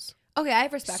fucking balls. Okay, I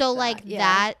have respect. So for like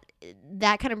yeah.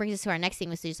 that kind of brings us to our next thing,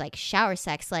 which is like shower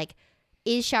sex. Like,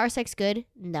 is shower sex good?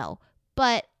 No.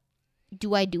 But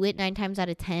do I do it 9 times out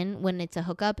of 10 when it's a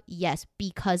hookup? Yes,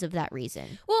 because of that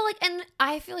reason. Well, like, and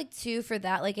I feel like too for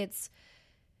that, like it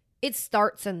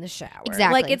starts in the shower.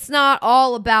 Exactly. Like, it's not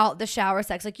all about the shower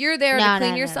sex. Like, you're there No, to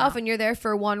clean no, yourself, no. and you're there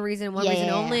for one reason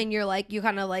Yeah. only. And you're like, you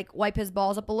kind of like wipe his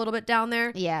balls up a little bit down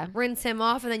there, Yeah. rinse him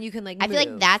off, and then you can like. I feel like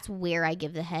move. that's where I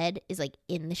give the head is like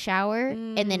in the shower.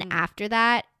 And then Mm. after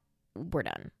that, we're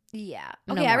done. Yeah.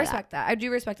 No Okay, more I of respect that. I do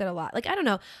respect that a lot. Like, I don't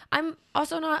know. I'm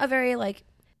also not a very like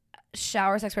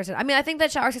shower sex person. I mean, I think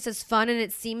that shower sex is fun and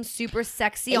it seems super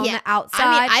sexy on Yeah. the outside.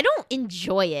 I mean, I don't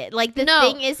enjoy it. Like, the No.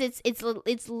 thing is,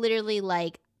 it's literally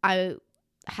like I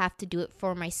have to do it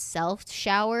for myself to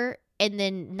shower, and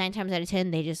then 9 times out of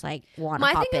 10 they just like want to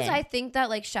My hop thing in. is, I think that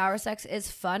like shower sex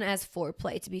is fun as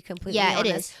foreplay. To be completely Yeah, it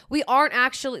honest, is. we aren't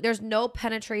actually. There's no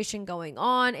penetration going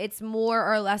on. It's more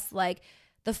or less like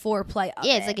the foreplay of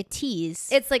yeah, it. it's like a tease.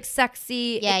 It's like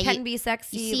sexy. Yeah, it can be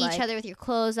sexy. You see like, each other with your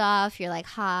clothes off. You're like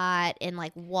hot, and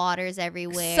like water's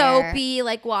everywhere. soapy,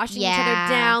 like washing each Yeah.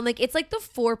 other down. Like, it's like the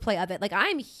foreplay of it. Like,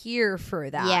 I'm here for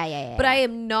that. Yeah. But I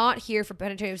am not here for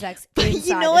penetrative sex inside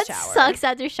you know the what shower. sucks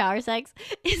after shower sex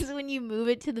is when you move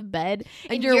it to the bed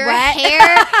And you're your wet.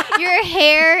 your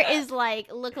hair is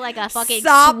like look like a fucking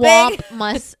Sopping.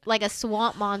 like a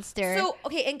swamp monster. So,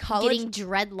 okay, in college, getting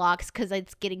dreadlocks because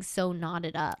it's getting so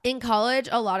knotted up. in college,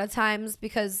 a lot of times,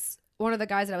 because one of the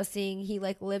guys that I was seeing, he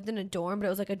like lived in a dorm, but it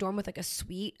was like a dorm with like a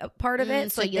suite part of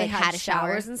it. So like, you, they like, had had a shower?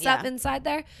 showers and stuff Yeah. inside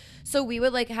there. So we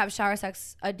would like have shower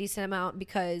sex a decent amount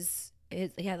because he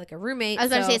had like a roommate. I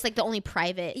was about to so- say it's like the only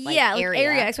private like, yeah, like area.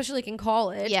 area, especially like in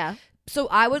college. Yeah. So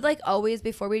I would like always,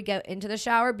 before we'd get into the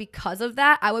shower, because of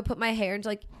that, I would put my hair into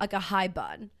like a high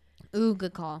bun. Ooh,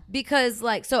 good call. Because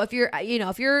like, so if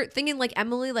you're thinking like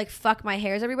Emily, like fuck my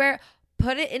hair's everywhere,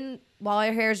 put it in while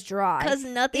your hair's dry. Because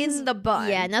nothing's in the bun.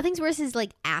 Yeah, nothing's worse is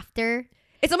like after.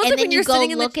 It's almost And like then when you you're go sitting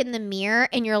in look the in the mirror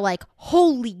and you're like,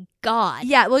 holy God.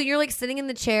 yeah, well, you're like sitting in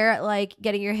the chair, like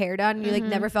getting your hair done, and you like Mhm.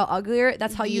 never felt uglier.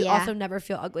 That's how you Yeah. also never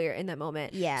feel uglier in that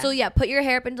moment. Yeah. So yeah, put your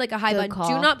hair up into like a high Good bun. call.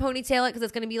 Do not ponytail it because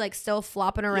it's gonna be like still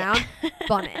flopping around.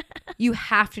 Bun it. You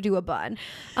have to do a bun.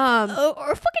 Or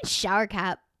a fucking shower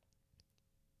cap.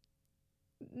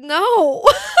 No.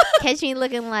 Catch me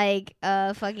looking like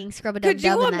a fucking scrub a dub Could you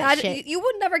dub in that imagine? shit. You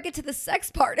would never get to the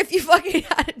sex part if you fucking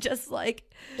had it just like.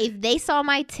 If they saw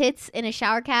my tits in a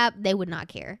shower cap, they would not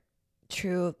care.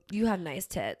 True. You have nice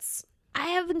tits. I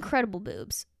have incredible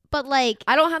boobs. But like,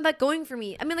 I don't have that going for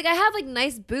me. I mean, like, I have like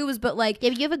nice boobs, but like, yeah,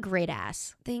 but you have a great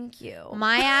ass. thank you.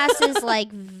 My ass is like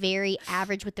very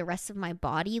average with the rest of my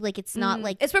body. Like, it's not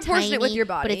like it's proportionate with tiny, your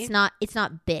body, but it's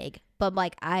not big. But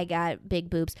like, I got big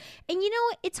boobs, and you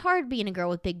know, it's hard being a girl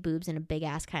with big boobs in a big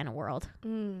ass kind of world.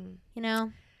 Mm. You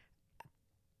know,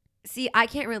 See, I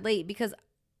can't relate because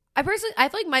I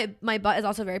feel like my butt is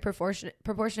also very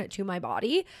proportionate to my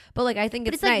body, but like I think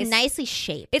but it's it's like nice. nicely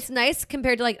shaped. It's nice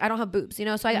compared to like I don't have boobs, you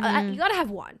know. So you gotta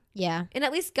have one, Yeah, and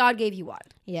at least God gave you one.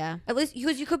 yeah. At least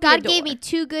because you could. God be a gave door. me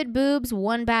 2 good boobs,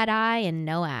 1 bad eye, and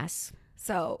no ass.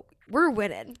 So we're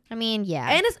winning, I mean, yeah.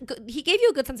 and he gave you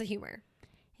a good sense of humor.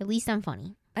 At least I'm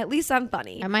funny. At least I'm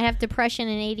funny. I might have depression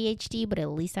and ADHD, but at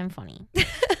least I'm funny.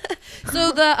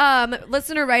 So the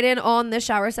listener write in on the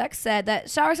shower sex said that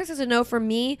shower sex is a no for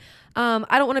me. I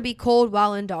don't want to be cold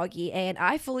while in doggy, and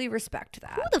I fully respect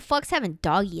that. Who the fuck's having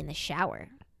doggy in the shower?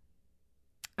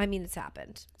 I mean, it's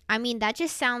happened. I mean, that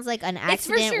just sounds like an It's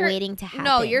for accident sure- waiting to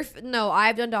happen. No,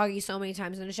 I've done doggy so many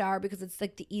times in the shower because it's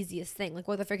like the easiest thing. Like,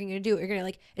 what the frick are you gonna do? You're gonna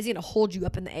like, is he gonna hold you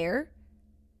up in the air?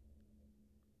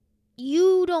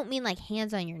 You don't mean like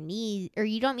hands on your knees, or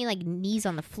you don't mean like knees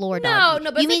on the floor. No, doggy.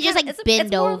 no, but you mean just like bend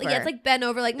it's more, over. Yeah, it's like bend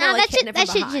over. Like, no, more like that shit, hitting it that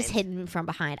from shit behind. just hidden from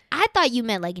behind. I thought you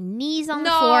meant like knees on the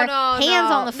No, floor, no, hands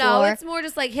no, on the no. floor. It's more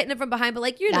just like hitting it from behind, but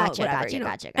like you know, Gotcha, whatever. gotcha, You know.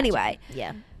 gotcha. Anyway,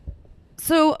 Yeah.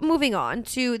 So moving on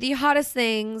to the hottest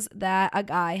things that a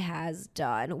guy has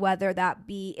done, whether that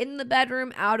be in the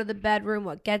bedroom, out of the bedroom,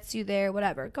 what gets you there,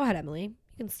 whatever. Go ahead, Emily.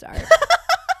 You can start.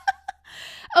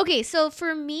 Okay, so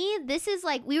for me, this is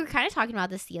like, we were kind of talking about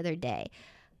this the other day,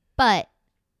 but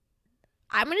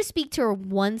I'm going to speak to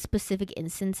one specific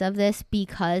instance of this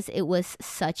because it was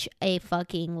such a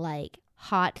fucking like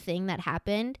hot thing that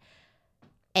happened,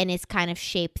 and it's kind of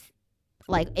shaped,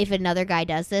 like, if another guy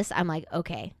does this, I'm like,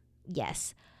 okay,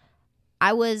 yes.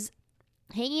 I was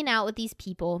hanging out with these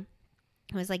people.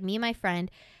 It was like me and my friend,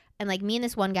 and like me and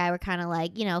this one guy were kind of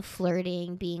like, you know,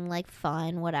 flirting, being like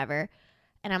fun, whatever.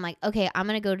 And I'm like, okay, I'm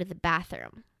going to go to the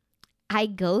bathroom. I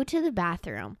go to the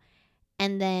bathroom,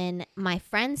 and then my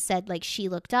friend said, like, she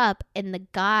looked up, and the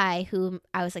guy who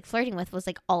I was like flirting with was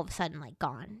like all of a sudden like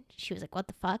gone. She was like, what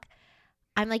the fuck?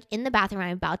 I'm like in the bathroom.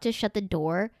 I'm about to shut the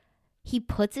door. He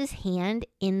puts his hand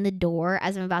in the door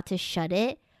as I'm about to shut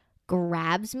it,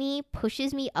 grabs me,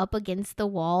 pushes me up against the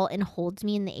wall, and holds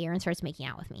me in the air and starts making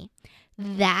out with me.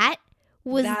 That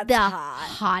was That's the hot.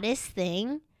 hottest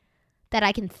thing that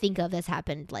I can think of that's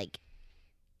happened, like,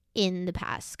 in the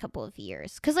past couple of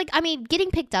years. Because, like, I mean,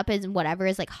 getting picked up is whatever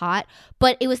is, like, hot.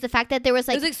 But it was the fact that there was,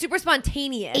 like... It was, like, super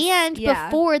spontaneous. And yeah.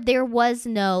 before, there was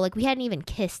no... Like, we hadn't even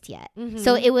kissed yet. Mm-hmm.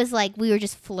 So it was, like, we were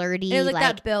just flirty. It was, like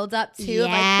that build-up, too. Yeah. Of,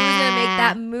 like, who's going to make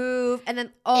that move? And then,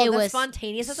 It the was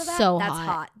spontaneous of that? so That's hot.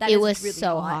 hot. That it is was really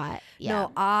so hot. Yeah.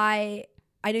 No, I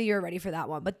knew you were ready for that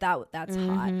one, but that's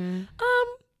hot. Mhm.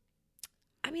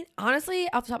 I mean, honestly,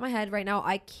 off the top of my head right now,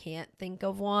 I can't think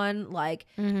of one. Like,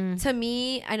 Mhm. to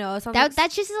me, I know it sounds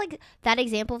That's just, like, that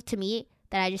example to me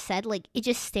that I just said, like, it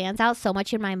just stands out so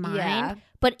much in my mind. Yeah.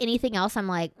 But anything else, I'm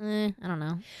like, I don't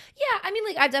know. Yeah, I mean,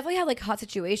 like, I've definitely had, like, hot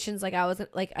situations. Like,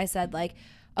 I said, like,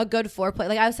 a good foreplay.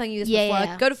 Like, I was telling you this before. Yeah.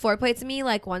 Like, good foreplay to me,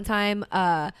 like, one time,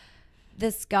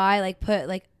 this guy, like, put,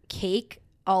 like, cake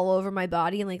all over my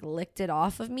body and, like, licked it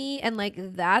off of me. And, like,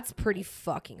 that's pretty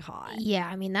fucking hot. Yeah,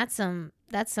 I mean, that's some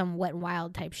Wet n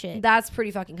Wild type shit. That's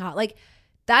pretty fucking hot. Like,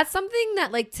 that's something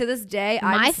that, like, to this day,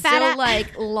 My I'm fat still,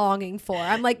 like, longing for.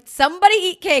 I'm like, somebody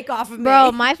eat cake off of me.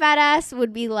 Bro, my fat ass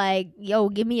would be like, yo,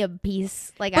 give me a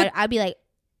piece. Like, But- I'd be like,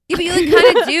 Yeah, but you like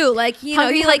kind of do, like, you know,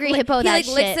 Hungry, he like hungry hippo, he that like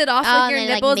licks shit. it off Oh, like and your then,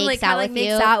 like, nipples and like makes kind out of like with makes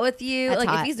you. out with you. That's Like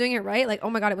hot. if he's doing it right, like, oh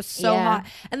my god, it was so Yeah. hot.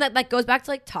 And that like goes back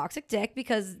to like toxic dick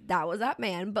because that was that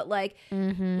man. But like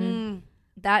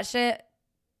that shit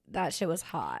was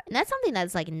hot. and that's something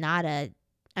that's like not a.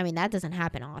 I mean, that doesn't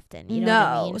happen often. You know what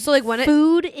I mean? So like when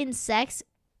Food and sex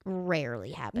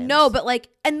rarely happens. no, but like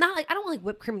and not like I don't want like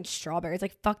whipped cream and strawberries.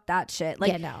 Like fuck that shit.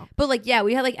 Like yeah, no. but like yeah,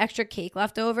 we had like extra cake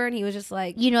left over and he was just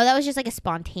like You know, that was just like a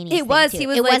spontaneous. It thing, was, too. he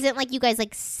was It like- wasn't like you guys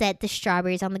like set the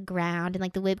strawberries on the ground and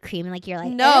like the whipped cream and like you're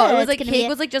like no, it "Ugh, was it's like gonna cake be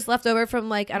was like just left over from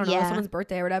like I don't know Yeah. someone's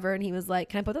birthday or whatever, and he was like,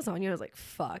 "Can I put this on you?" And I was like,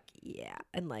 "Fuck yeah!"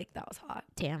 And like that was hot.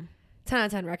 damn. 10 out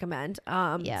of 10 recommend.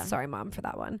 Yeah. Sorry, mom, for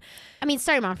that one. I mean,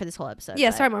 sorry, mom, for this whole episode.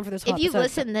 Yeah, but sorry, mom, for this whole If you've episode.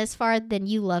 listened this far, then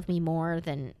you love me more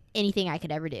than anything I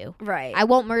could ever do. Right. I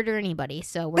won't murder anybody,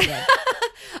 so we're good.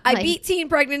 I like- beat teen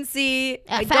pregnancy.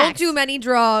 I don't facts. do many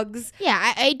drugs.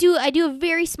 Yeah, I do a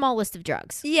very small list of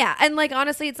drugs. Yeah, and like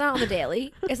honestly, it's not on the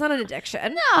daily. It's not an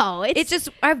addiction. No, It's just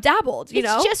I've dabbled, you it's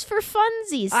know. just for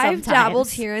funsies. I've sometimes. dabbled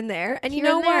here and there, and you Here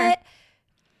know and there. what?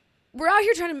 We're out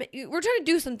here trying to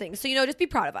do some things, so you know, just be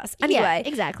proud of us. Anyway, Yeah,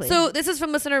 exactly. So this is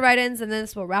from listener write-ins, and then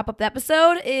this will wrap up the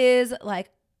episode. Is like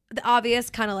the obvious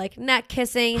kind of like neck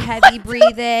kissing, heavy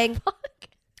breathing.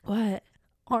 What?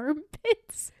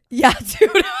 armpits. Yeah, dude.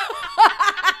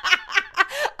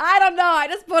 I don't know. I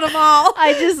just put them all.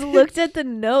 I just looked at the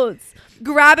notes.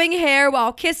 Grabbing hair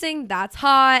while kissing, that's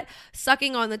hot.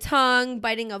 Sucking on the tongue,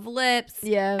 biting of lips.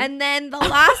 Yeah. And then the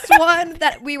last one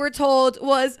that we were told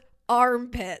was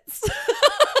armpits.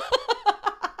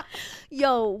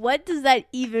 Yo, what does that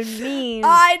even mean?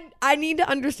 I need to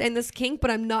understand this kink, but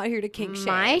I'm not here to kink shame.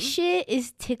 My shit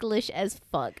is ticklish as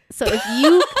fuck. So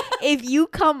if you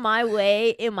come my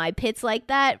way in my pits like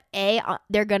that,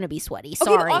 they're gonna be sweaty. Okay,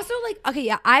 Sorry. but also like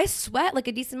yeah, I sweat like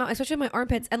a decent amount, especially in my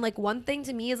armpits. And like one thing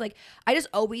to me is like I just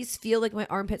always feel like my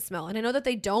armpits smell, and I know that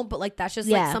they don't, but like that's just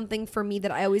like Yeah. something for me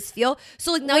that I always feel.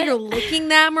 So like now What? you're licking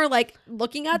them or like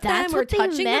looking at That's them or what they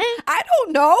touching them. meant? I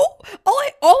don't know.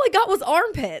 All I got was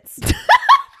armpits.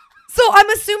 So I'm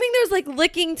assuming there's like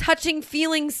licking, touching,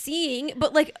 feeling, seeing,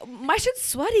 but like my shit's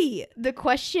sweaty. The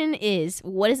question is,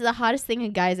 what is the hottest thing a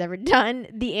guy's ever done?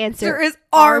 The answer There is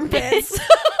armpits.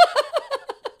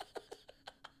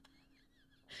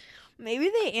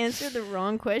 Maybe they answered the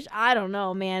wrong question. I don't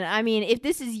know, man. I mean, if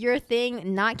this is your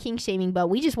thing, not kink shaming, but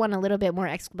we just want a little bit more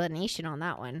explanation on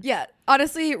that one. Yeah,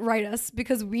 honestly, write us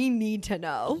because we need to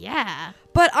know. Yeah.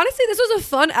 But honestly, this was a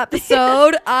fun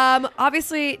episode.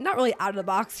 Obviously, not really out of the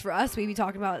box for us. We be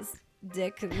talking about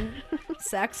dick and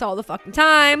sex all the fucking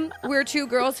time. We're two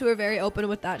girls who are very open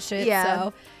with that shit. Yeah.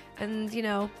 So, and you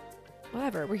know,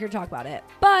 whatever. We're here to talk about it.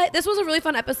 But this was a really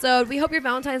fun episode. We hope your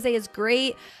Valentine's Day is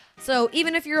great. So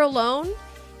even if you're alone,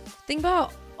 think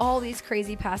about all these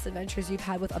crazy past adventures you've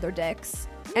had with other dicks.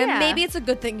 And Yeah. maybe it's a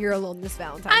good thing you're alone this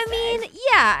Valentine's I Day. mean,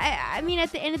 yeah. I mean,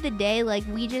 at the end of the day, like,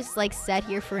 we just, like, sat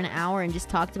here for an hour and just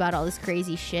talked about all this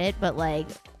crazy shit. But, like,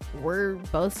 we're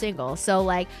both single. So,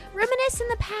 like, reminisce in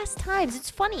the past times. It's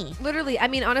funny. Literally, I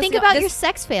mean, honestly, Think about this, your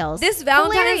sex fails. this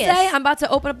Valentine's Hilarious. Day, I'm about to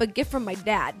open up a gift from my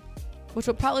dad, which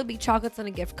will probably be chocolates and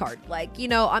a gift card. Like, you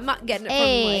know, I'm not getting it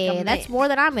Hey, from, like, a that's man. more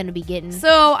than I'm going to be getting.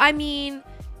 So, I mean,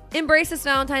 embrace this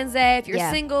Valentine's Day. If you're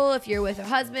Yeah. single, if you're with a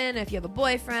husband, if you have a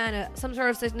boyfriend, some sort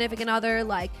of significant other,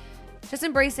 like, just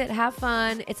embrace it. Have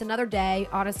fun. It's another day.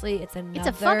 Honestly, it's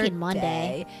another fucking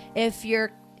Monday. day. If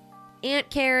your Aunt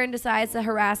Karen decides to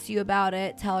harass you about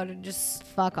it, tell her to just,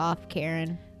 Fuck off,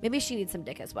 Karen. maybe she needs some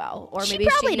dick as well. Or She maybe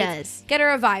probably needs, does. get her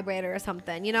a vibrator or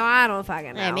something. You know, I don't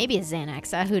fucking know. Yeah, maybe a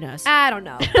Xanax. Who knows? I don't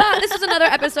know. But this was another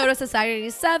episode of Society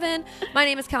 97. My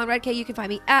name is Callan Redk. You can find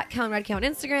me at Callan Redk on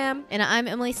Instagram. And I'm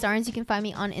Emily Starnes. You can find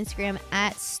me on Instagram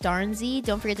at Starnsy.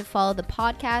 Don't forget to follow the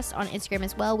podcast on Instagram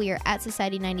as well. We are at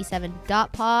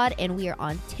society97.pod, and we are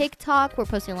on TikTok. We're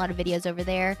posting a lot of videos over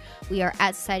there. We are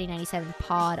at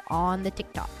society97pod on the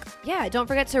TikTok. Yeah, don't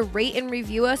forget to rate and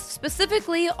review us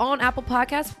specifically on Apple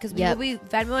Podcasts because we Yep. will be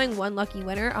Venmoing one lucky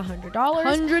winner $100.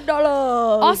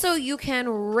 $100. Also, you can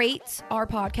rate our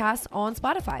podcast on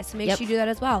Spotify, so make Yep. sure you do that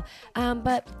as well.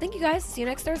 But thank you guys. See you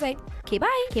next Thursday. Okay,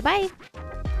 bye. Okay,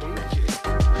 bye.